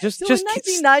 listen, just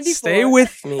 1994. Stay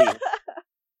with me.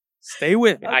 Stay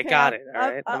with me. Okay. I got it. All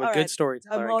right. I'm a good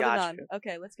storyteller. I'm holding I got on. you.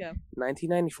 Okay, let's go.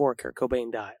 1994, Kurt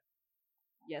Cobain died.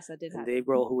 Yes, that did happen. happen. Dave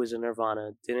Grohl, who was in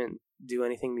Nirvana, didn't do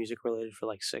anything music related for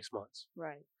like 6 months.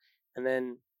 Right. And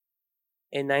then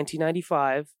in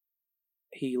 1995,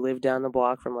 he lived down the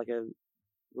block from like a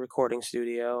recording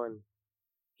studio, and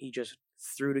he just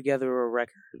threw together a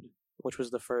record, which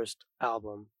was the first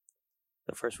album,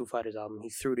 the first Foo Fighters album. He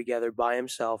threw together by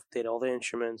himself, did all the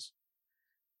instruments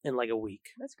in like a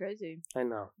week. That's crazy. I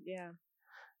know. Yeah.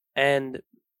 And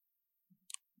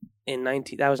that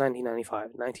was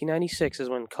 1995. 1996 is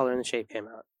when Color and the Shape came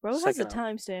out. Bro has the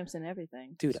timestamps and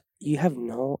everything. Dude, you have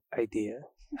no idea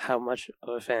how much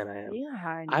of a fan I am.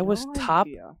 Yeah, I was top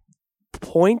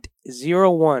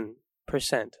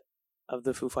 0.01% of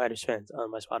the Foo Fighters fans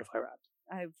on my Spotify Wrapped.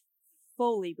 I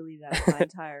fully believe that with my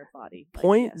entire body.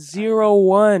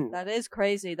 0.01. That is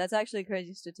crazy. That's actually a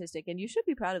crazy statistic, and you should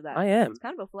be proud of that. I am. It's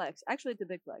kind of a flex. Actually, it's a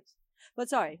big flex. But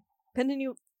sorry,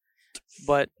 continue.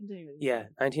 But yeah,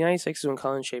 1996 is when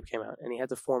Color and Shape came out, and he had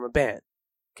to form a band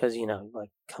because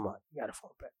come on, you gotta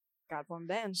form a band. Gotta form a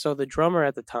band. So the drummer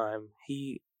at the time,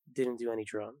 he didn't do any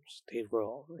drums. Dave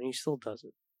Grohl, and he still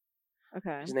doesn't.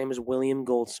 Okay. His name is William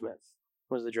Goldsmith.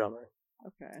 Was the drummer.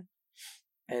 Okay.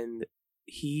 And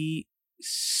he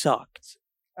sucked.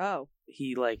 Oh.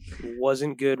 He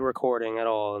wasn't good recording at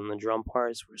all, and the drum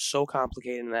parts were so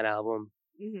complicated in that album.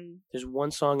 Mm-hmm. There's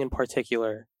one song in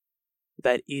particular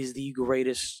that is the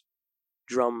greatest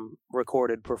drum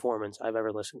recorded performance I've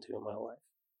ever listened to in my life.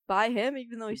 By him,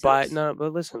 even though he sucks? No,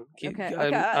 but listen. Okay.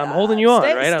 I'm holding you on,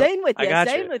 right? Staying with you. I got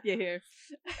staying with you here.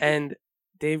 And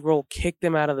Dave Grohl kicked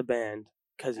him out of the band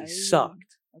because he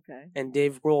sucked. Okay. And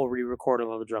Dave Grohl re-recorded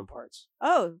all the drum parts.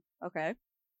 Oh, okay.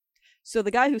 So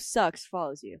the guy who sucks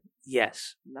follows you?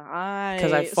 Yes. Nice.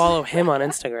 Because I follow him on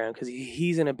Instagram because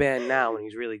he's in a band now and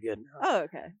he's really good now. Oh,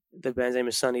 okay. The band's name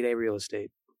is Sunny Day Real Estate.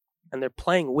 And they're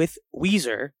playing with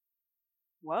Weezer.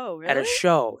 Whoa, really? At a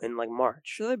show in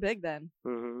March. So they're big then.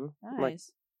 Mm-hmm.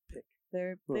 Nice.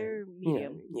 They're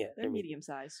medium. Yeah, they're medium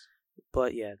sized.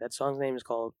 But yeah, that song's name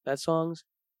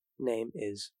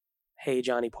is Hey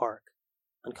Johnny Park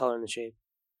on Color and the Shape.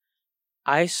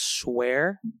 I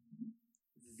swear,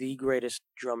 the greatest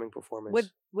drumming performance.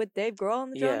 With Dave Grohl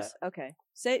on the drums? Yeah. Okay.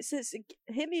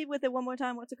 Hit me with it one more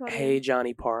time. What's it called? Hey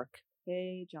Johnny Park.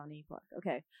 Hey Johnny Park.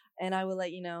 Okay. And I will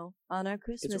let you know on our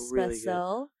Christmas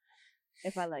special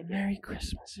if I like Merry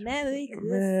Christmas. Merry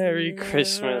Christmas. Merry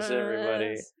Christmas,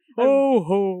 everybody. Ho,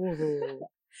 ho, ho.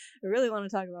 I really want to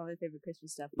talk about my favorite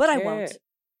Christmas stuff, but I won't.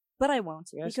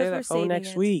 Because we're saving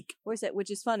next week. Which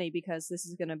is funny because this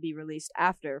is going to be released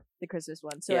after the Christmas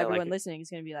one. So everyone listening is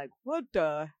going to be like, what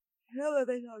the hell are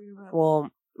they talking about?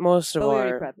 Well, most of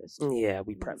our... prefaced. Yeah,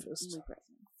 we prefaced.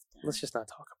 Let's just not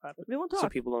talk about it. We won't talk. So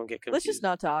people don't get confused. Let's just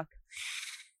not talk.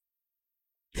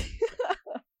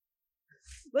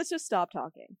 Let's just stop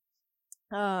talking.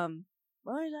 What are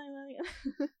you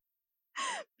talking about?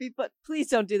 But please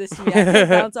don't do this to me. I can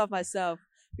bounce off myself.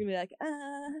 You're gonna be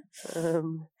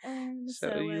like,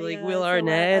 so you like Will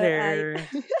Arnett or?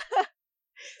 Let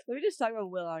me just talk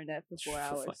about Will Arnett for 4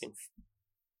 hours. Fucking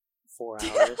 4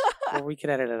 hours. Well, we could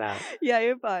edit it out. Yeah,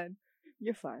 you're fine.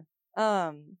 You're fine.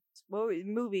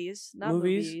 Movies, not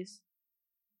movies.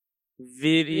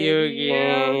 Video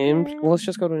games. Well, let's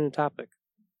just go to a new topic.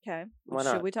 Okay. Why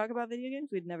not? Should we talk about video games?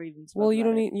 We'd never even. Well, you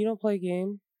don't play a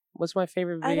game. What's my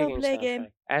favorite video game? I don't play a game.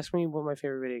 Ask me what my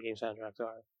favorite video game soundtracks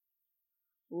are.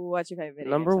 What's your favorite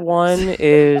video Number one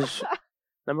is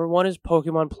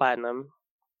Pokemon Platinum.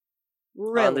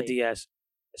 Really? On the DS.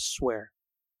 I swear.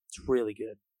 It's really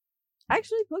good.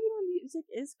 Actually, Pokemon music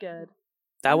is good.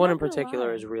 That one in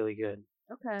particular is really good.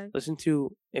 Okay.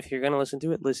 If you're going to listen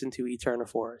to it, listen to Eterna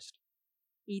Forest.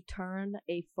 Eterna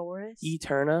Forest?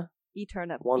 Eterna.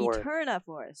 One word. Eterna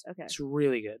Forest. Okay. It's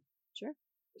really good. Sure.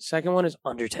 Second one is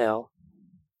Undertale.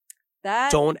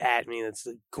 Don't at me. It's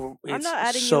I'm not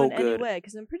adding so you in good. any way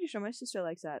because I'm pretty sure my sister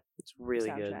likes that. It's really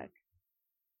good.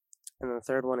 And the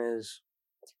third one is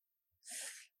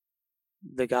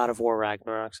the God of War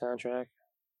Ragnarok soundtrack.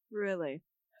 Really?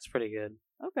 That's pretty good.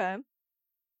 Okay.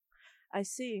 I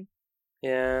see.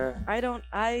 Yeah.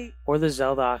 Or the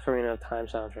Zelda Ocarina of Time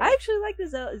soundtrack. I actually like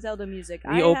the Zelda music.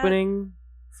 The opening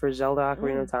for Zelda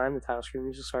Ocarina of Time, the title screen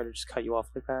music, sorry to just cut you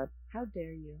off like that. How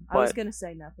dare you? I was going to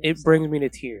say nothing. It brings me to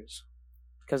tears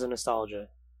because of nostalgia.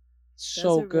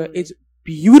 So good. Really? It's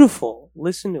beautiful.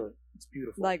 Listen to it. It's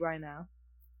beautiful. Like right now.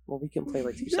 Well, we can play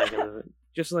like 2 seconds of it.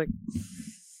 Just like...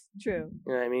 True.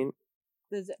 You know what I mean?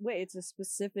 Wait, it's a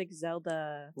specific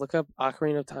Zelda... Look up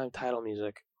Ocarina of Time title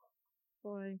music.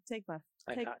 Boy, take that.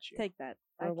 Why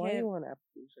do you want Apple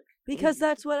Music? Because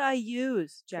that's what I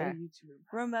use, Jack.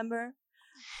 Remember?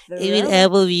 Even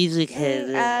Apple Music has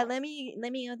it. Let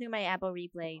me go through my Apple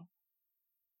Replay.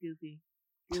 Goofy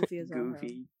as well.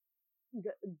 Goofy.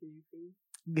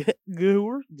 Did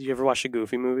you ever watch the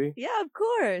Goofy movie? Yeah, of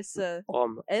course.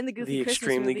 And the Goofy Christmas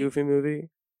extremely movie. Goofy movie.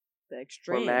 The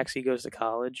extreme. Where Maxie goes to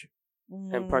college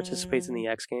and participates in the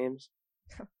X Games.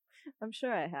 I'm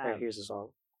sure I have. Alright, here's the song.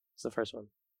 It's the first one.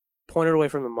 Point it away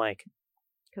from the mic.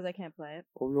 Because I can't play it.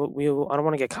 I don't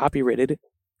want to get copyrighted.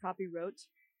 Copyright.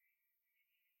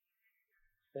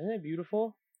 Isn't it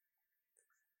beautiful?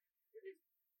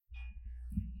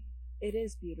 It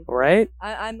is beautiful. Right?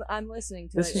 I'm listening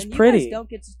to this it. This is and pretty. You guys don't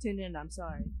get to tune in, I'm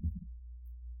sorry.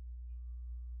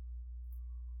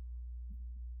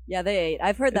 Yeah, they ate.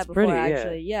 I've heard that before, pretty,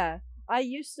 actually. Yeah. I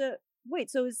used to...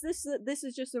 Wait, so is this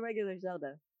is just a regular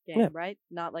Zelda game, right?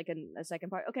 Not like a second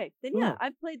part? Okay, then yeah,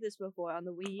 I've played this before on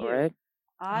the Wii U. Right?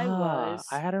 I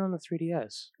had it on the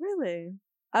 3DS. Really?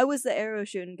 I was the arrow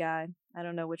shooting guy. I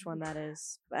don't know which one that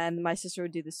is. And my sister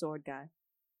would do the sword guy.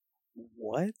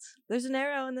 What? There's an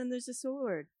arrow and then there's a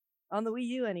sword. On the Wii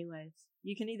U anyways.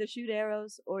 You can either shoot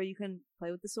arrows or you can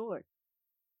play with the sword.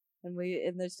 And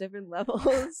there's different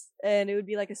levels. And it would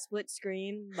be like a split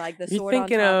screen. Like the sword on top,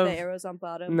 the arrows on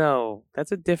bottom. No,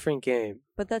 that's a different game.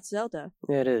 But that's Zelda.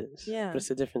 Yeah, it is. Yeah. But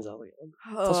it's a different Zelda game.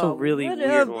 Oh, it's also a really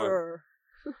weird one.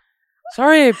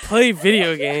 Sorry, I play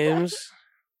video games.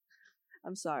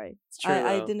 I'm sorry. It's true,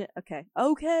 I didn't. Okay.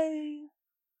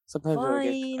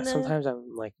 Sometimes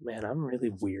I'm like, man, I'm really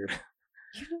weird.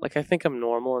 Like, I think I'm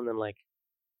normal, and then like,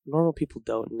 normal people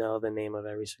don't know the name of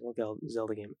every single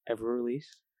Zelda game ever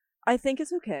released. I think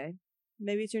it's okay.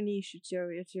 Maybe it's your niche. It's your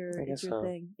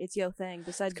thing. It's your thing.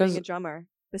 Besides being a drummer,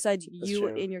 besides you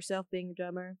in yourself being a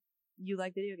drummer, you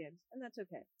like video games, and that's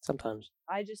okay. Sometimes.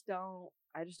 I just don't.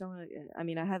 I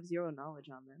mean, I have zero knowledge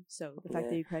on them. So the fact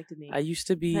that you corrected me, I used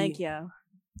to be. Thank you.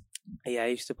 Yeah, I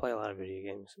used to play a lot of video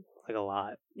games, like a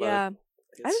lot. Yeah,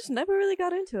 I just never really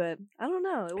got into it. I don't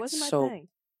know. It wasn't my thing.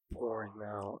 Boring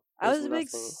now. I was a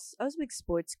big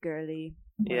sports girly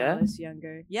when I was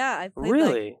younger. Yeah, I played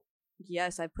really.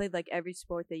 Yes, I played like every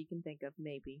sport that you can think of,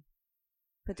 maybe.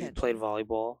 Potentially. You played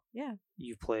volleyball. Yeah.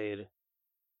 You played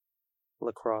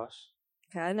lacrosse.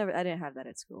 Okay, I didn't have that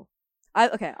at school. I'll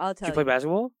tell you. Did you play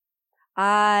basketball?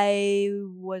 I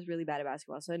was really bad at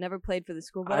basketball, so I never played for the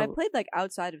school, but I played like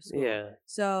outside of school. Yeah.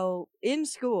 So in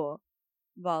school,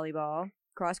 volleyball,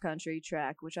 cross country,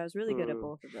 track, which I was really good at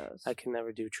both of those. I could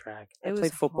never do track. I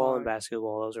played football and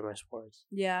basketball. Those are my sports.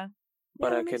 Yeah.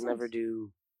 But I could never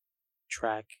do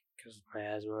track because of my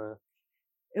asthma.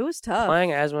 It was tough.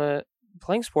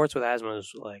 Playing sports with asthma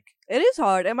is like... It is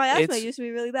hard, and my asthma used to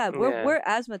be really bad. Yeah. We're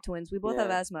asthma twins. We both have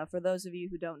asthma, for those of you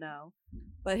who don't know.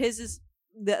 But his is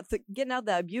getting out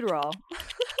that albuterol.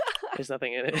 There's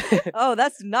nothing in it. Oh,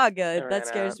 that's not good. That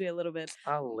scares me a little bit.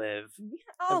 I'll live.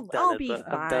 I'll be fine.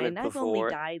 I've done it before. I've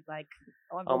only died like...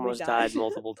 Almost died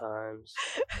multiple times.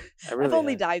 I've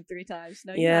only died 3 times.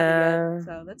 No, you haven't yet,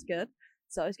 so that's good.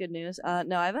 It's always good news.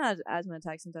 No, I haven't had asthma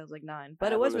attacks since I was like 9,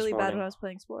 but it was really bad when I was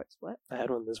playing sports. What? I had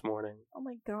one this morning. Oh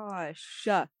my gosh.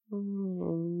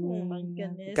 Oh my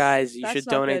goodness. Guys, you should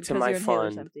donate to my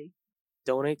fund.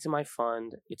 Donate to my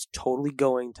fund. It's totally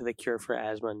going to the cure for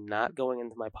asthma, not going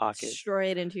into my pocket.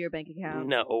 Straight into your bank account.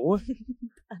 No.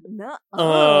 No.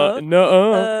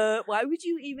 Why would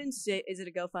you even say? Is it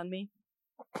a GoFundMe?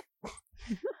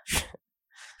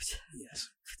 Yes.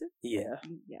 Yeah.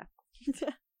 Yeah.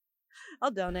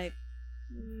 I'll donate.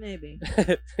 Maybe.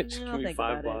 Just give me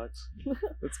 $5.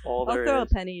 That's all I'll there throw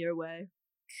is. a penny your way.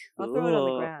 I'll throw it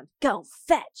on the ground. Go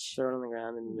fetch. Throw it on the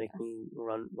ground and make me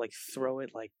run, like throw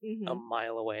it like a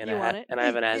mile away, and want it? And I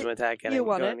have an asthma attack, and I'm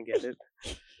going to get it.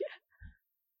 Yeah.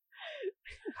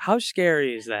 How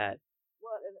scary is that?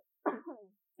 What?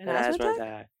 An asthma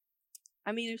attack?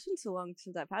 I mean, it's been so long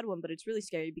since I've had one, but it's really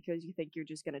scary because you think you're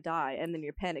just gonna die, and then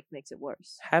your panic makes it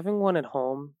worse. Having one at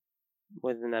home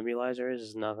with the nebulizer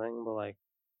is nothing, but like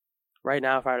right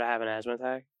now, if I were to have an asthma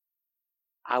attack,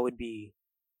 I would be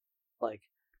like,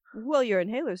 well, your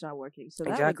inhaler's not working, so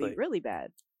that would be really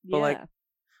bad. But like,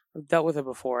 I've dealt with it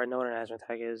before. I know what an asthma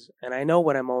attack is, and I know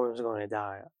when I'm almost going to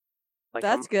die. Like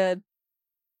that's good.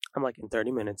 I'm like, in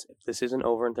 30 minutes. If this isn't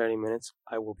over in 30 minutes,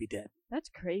 I will be dead. That's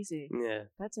crazy. Yeah.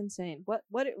 That's insane. What?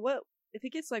 If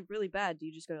it gets like really bad, do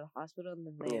you just go to the hospital and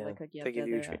then they like hook you up? They give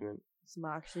you treatment. Some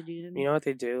oxygen. You know what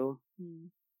they do?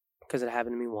 Because it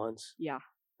happened to me once. Yeah.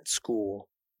 At school.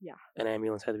 Yeah. An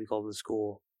ambulance had to be called to the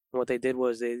school. And what they did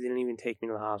was they didn't even take me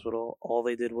to the hospital. All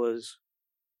they did was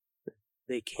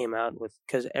they came out with,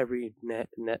 because every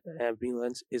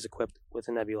ambulance is equipped with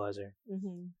a nebulizer.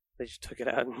 Mm-hmm. They just took it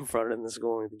out and brought it in the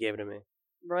school and gave it to me.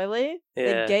 Really?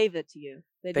 Yeah. They gave it to you.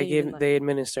 They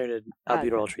administered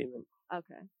albuterol treatment.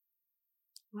 Okay.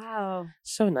 Wow.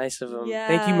 So nice of them. Yeah.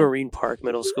 Thank you, Marine Park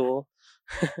Middle School.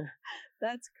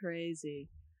 That's crazy.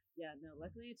 Yeah, no,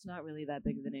 luckily it's not really that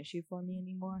big of an issue for me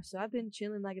anymore. So I've been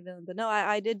chilling like a villain. But no,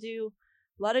 I did do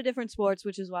a lot of different sports,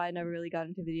 which is why I never really got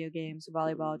into video games.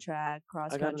 Volleyball, track,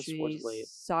 cross country,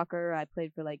 soccer. I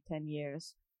played for like 10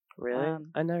 years. Really?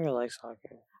 I never liked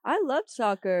soccer. I loved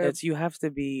soccer. You have to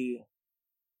be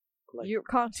like, you're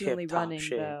constantly running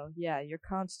shape. though. Yeah, you're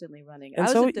constantly running. And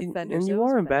I was a defender. And you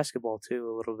are in basketball too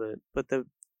a little bit, but the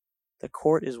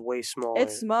court is way smaller.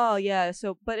 It's small, yeah.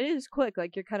 So, but it is quick.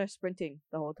 Like you're kind of sprinting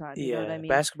the whole time. You know what I mean?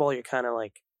 Basketball, you're kind of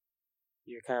like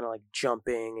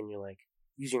jumping, and you're like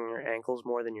using your ankles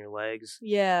more than your legs.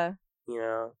 Yeah. You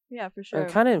know. Yeah, for sure.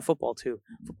 And kind of in football too.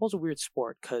 Football's a weird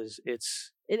sport because it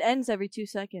ends every 2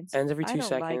 seconds. Ends every 2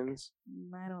 seconds.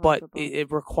 I don't but like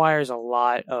it requires a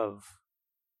lot of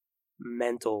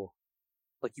mental.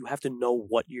 Like you have to know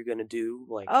what you're gonna do.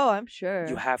 Like I'm sure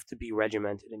you have to be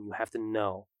regimented, and you have to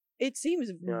know. It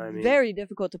seems very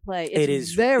difficult to play. It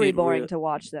is very boring to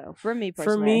watch, though. For me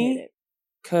personally, I hate it.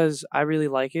 Because I really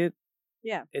like it.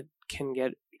 Yeah, it can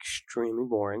get extremely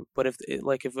boring. But if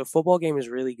a football game is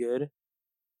really good,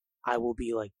 I will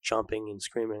be like jumping and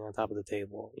screaming on top of the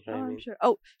table. You know what I mean? I'm sure.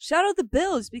 Oh, shout out the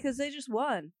Bills because they just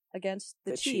won against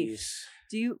the Chiefs.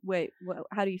 Do you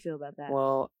how do you feel about that?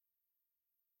 Well,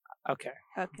 okay.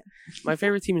 Okay. My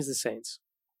favorite team is the Saints.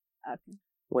 Okay.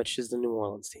 Which is the New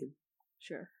Orleans team.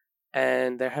 Sure.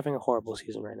 And they're having a horrible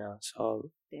season right now,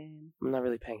 so damn. I'm not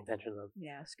really paying attention to them.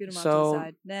 Yeah, scoot them off to the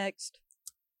side. Next.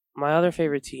 My other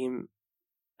favorite team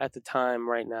at the time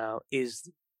right now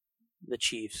is the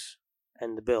Chiefs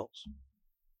and the Bills.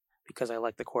 Because I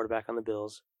like the quarterback on the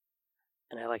Bills,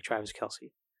 and I like Travis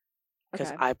Kelce.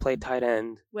 Because I played tight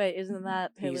end. Wait, isn't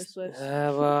that Taylor Swift?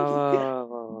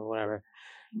 Whatever.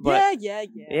 But, yeah.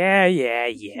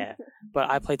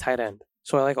 But I play tight end.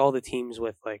 So I like all the teams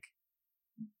with like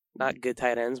not good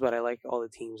tight ends, but I like all the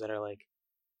teams that are like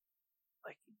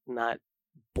not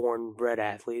born bred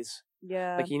athletes.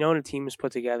 Yeah. Like, you know, when a team is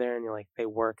put together and you're like they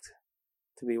worked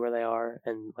to be where they are,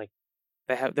 and like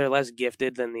they're less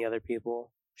gifted than the other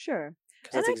people. Sure.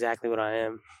 Because that's exactly what I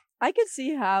am. I could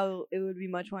see how it would be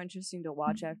much more interesting to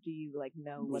watch after you like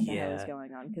know what the hell is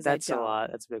going on. Because that's a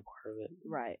lot. That's a big part of it.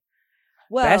 Right.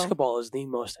 Well, basketball is the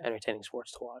most entertaining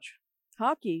sports to watch.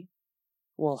 Hockey.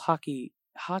 Well, hockey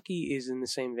is in the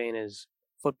same vein as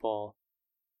football.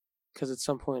 Because at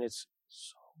some point it's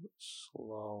so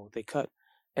slow.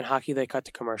 In hockey they cut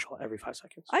to commercial every 5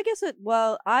 seconds. I guess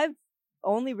I've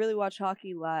only really watched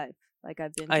hockey live. Like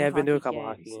I've been to a couple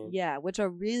hockey games. Yeah, which are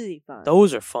really fun.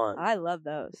 Those are fun. I love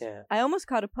those. Yeah. I almost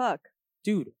caught a puck.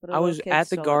 Dude, I was at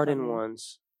the Garden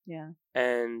once. Yeah.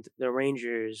 And the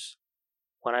Rangers,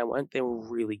 when I went, they were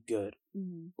really good.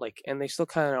 Mm-hmm. Like, and they still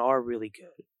kind of are really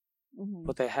good. Mm-hmm.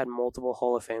 But they had multiple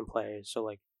Hall of Fame players. So,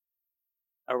 like,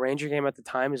 a Ranger game at the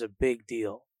time is a big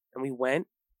deal. And we went,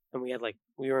 and we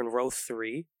were in row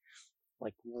 3.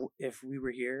 Like, if we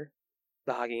were here,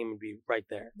 the hockey game would be right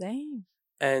there. Dang.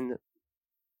 And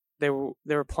they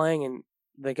were playing, and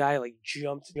the guy, like,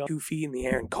 jumped 2 feet in the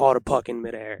air and caught a puck in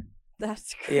midair.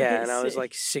 That's crazy. Yeah, and I was,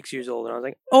 like, 6 years old, and I was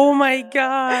like, oh, my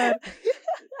God.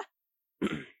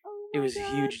 It was a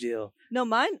huge deal. No,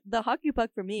 the hockey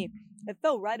puck for me, it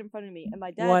fell right in front of me. And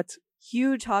my dad,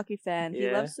 huge hockey fan. Yeah.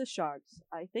 He loves the Sharks.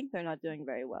 I think they're not doing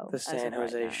very well. The San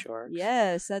Jose Sharks.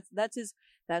 Yes,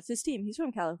 that's his team. He's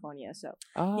from California, so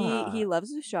he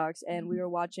loves the Sharks. And we were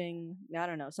watching, I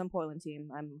don't know, some Portland team.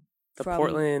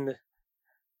 Portland.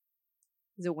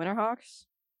 Is it Winterhawks?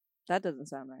 That doesn't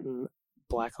sound right.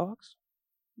 Blackhawks?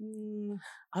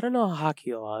 I don't know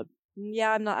hockey a lot.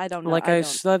 Yeah, I don't know. Like, I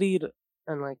studied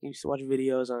and, like, used to watch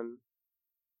videos on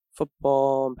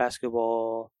football and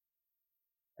basketball,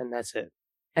 and that's it.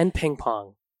 And ping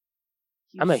pong.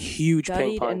 I'm a huge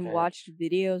ping pong fan. And watched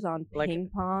videos on ping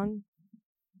pong?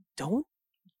 Don't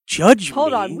judge me.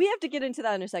 Hold on, we have to get into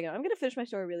that in a second. I'm gonna finish my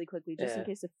story really quickly, just in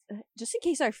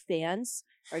case our fans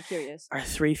are curious. Our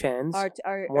 3 fans.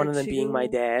 One of them being my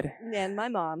dad and my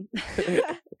mom.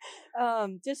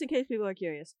 Just in case people are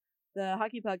curious, the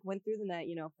hockey puck went through the net.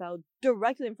 Fell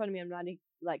directly in front of me. I'm not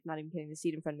even kidding. The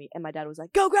seat in front of me, and my dad was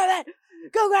like, "Go grab it!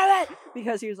 Go grab it!"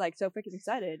 Because he was like so freaking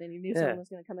excited, and he knew someone was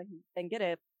gonna come and get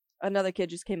it. Another kid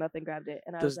just came up and grabbed it,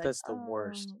 and I was like, "That's the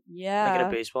worst." Yeah, like at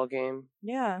a baseball game.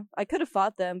 Yeah, I could have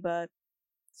fought them, but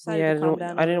I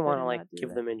didn't want to like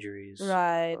give them injuries.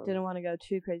 Right, didn't want to go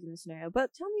too crazy in the scenario.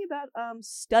 But tell me about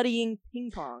studying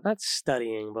ping pong. Not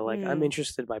studying, but like I'm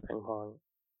interested by ping pong.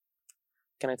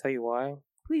 Can I tell you why?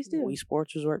 Please do. Wii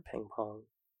Sports Resort ping pong.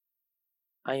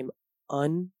 I am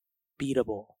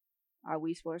unbeatable. Are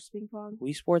Wii Sports ping pong?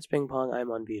 Wii Sports ping pong, I'm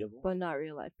unbeatable. But not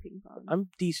real life ping pong. I'm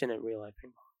decent at real life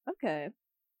ping pong. Okay.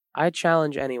 I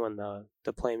challenge anyone though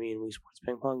to play me in Wii Sports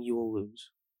ping pong. You will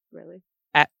lose. Really?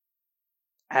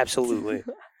 Absolutely.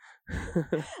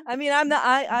 I mean, I'm not.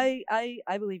 I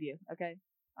believe you. Okay.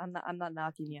 I'm not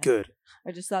knocking you. Good.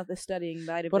 I just thought the studying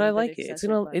might have. But been I like it.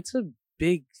 It's a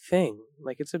big thing.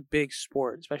 Like, it's a big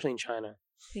sport, especially in China.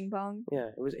 Ping pong. Yeah,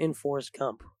 it was in Forrest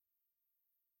Gump.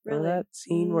 Really? Remember that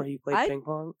scene where he played ping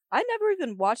pong? I never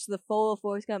even watched the full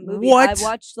Forrest Gump movie. What? I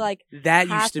watched like that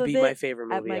used to be my favorite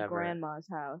movie at my grandma's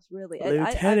house. Really,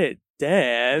 Lieutenant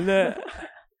Dan.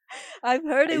 I've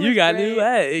heard it. You got great. new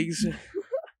legs.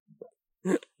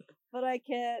 But I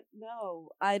can't. No,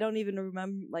 I don't even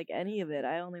remember like any of it.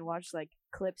 I only watched like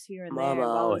clips here and there. Mama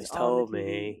always told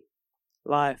me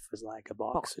life was like a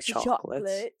box of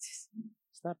chocolates.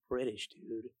 It's not British,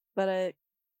 dude. But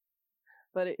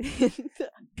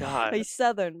God, he's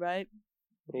Southern, right?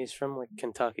 He's from like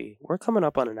Kentucky. We're coming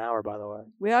up on an hour, by the way.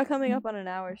 We are coming up on an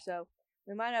hour, so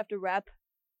we might have to wrap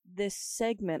this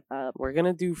segment up. We're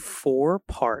gonna do 4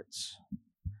 parts.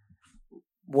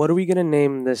 What are we gonna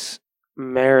name this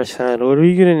marathon? What are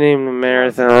we gonna name the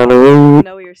marathon? I don't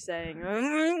know what you're saying. Do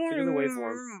the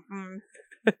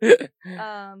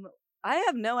waveform. I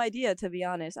have no idea, to be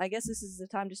honest. I guess this is the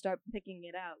time to start picking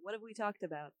it out. What have we talked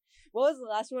about? What was the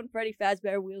last one? Freddy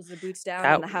Fazbear wheels the boots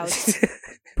down in the house.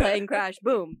 Plane crash.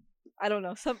 Boom. I don't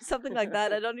know. Something like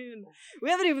that. We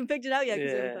haven't even picked it out yet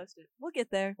because we haven't posted. We'll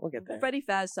get there. Freddy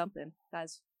Faz something.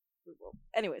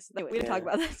 Anyways, we didn't talk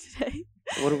about that today.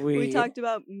 What did we talked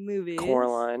about movies.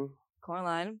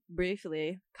 Coraline,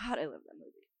 briefly. God, I love that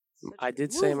movie. I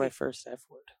did say my first F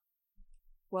word.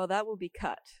 Well, that will be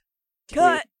cut.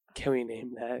 Cut! Can we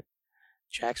name that?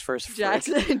 Jack's first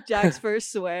frick. Jack's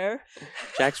first swear.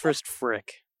 Jack's first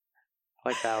frick. I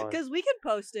like that one. Because we can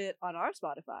post it on our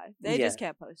Spotify. They just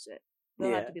can't post it.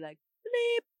 They'll have to be like,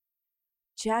 bleep.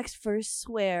 Jack's first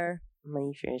swear.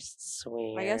 My first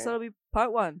swear. I guess that'll be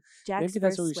part 1. Jack's Maybe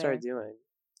that's first what we swear. start doing.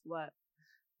 What?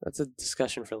 That's a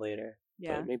discussion for later.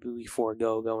 Yeah. But maybe we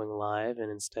forego going live and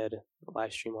instead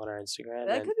live stream on our Instagram.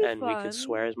 That could be and fun. we could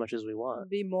swear as much as we want. It'd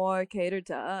be more catered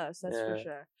to us, that's for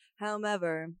sure.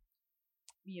 However,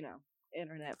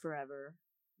 internet forever.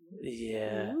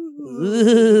 Yeah.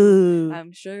 Ooh.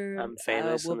 I'm sure I'm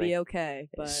famous. We'll be okay.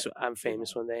 But I'm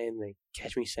famous one day, and they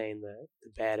catch me saying the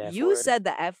bad F word. You said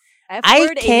the F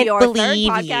word in your third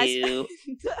podcast. You.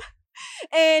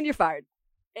 And you're fired.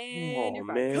 And you're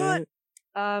fired.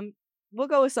 Cut. We'll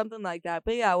go with something like that.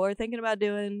 But yeah,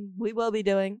 we will be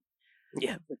doing.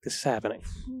 Yeah, this is happening.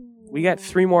 We got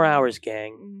 3 more hours,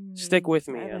 gang. Stick with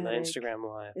me on the Instagram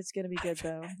Live. It's going to be good,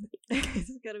 though.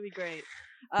 It's going to be great.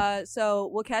 So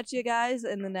we'll catch you guys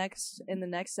in the next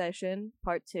session,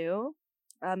 part 2.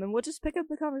 And we'll just pick up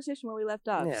the conversation where we left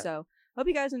off. Yeah. So hope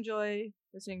you guys enjoy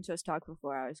listening to us talk for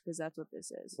 4 hours, because that's what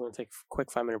this is. You want to take a quick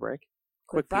 5-minute break?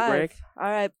 Quick pee break. All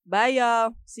right. Bye,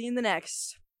 y'all. See you in the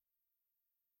next.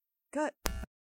 Cut.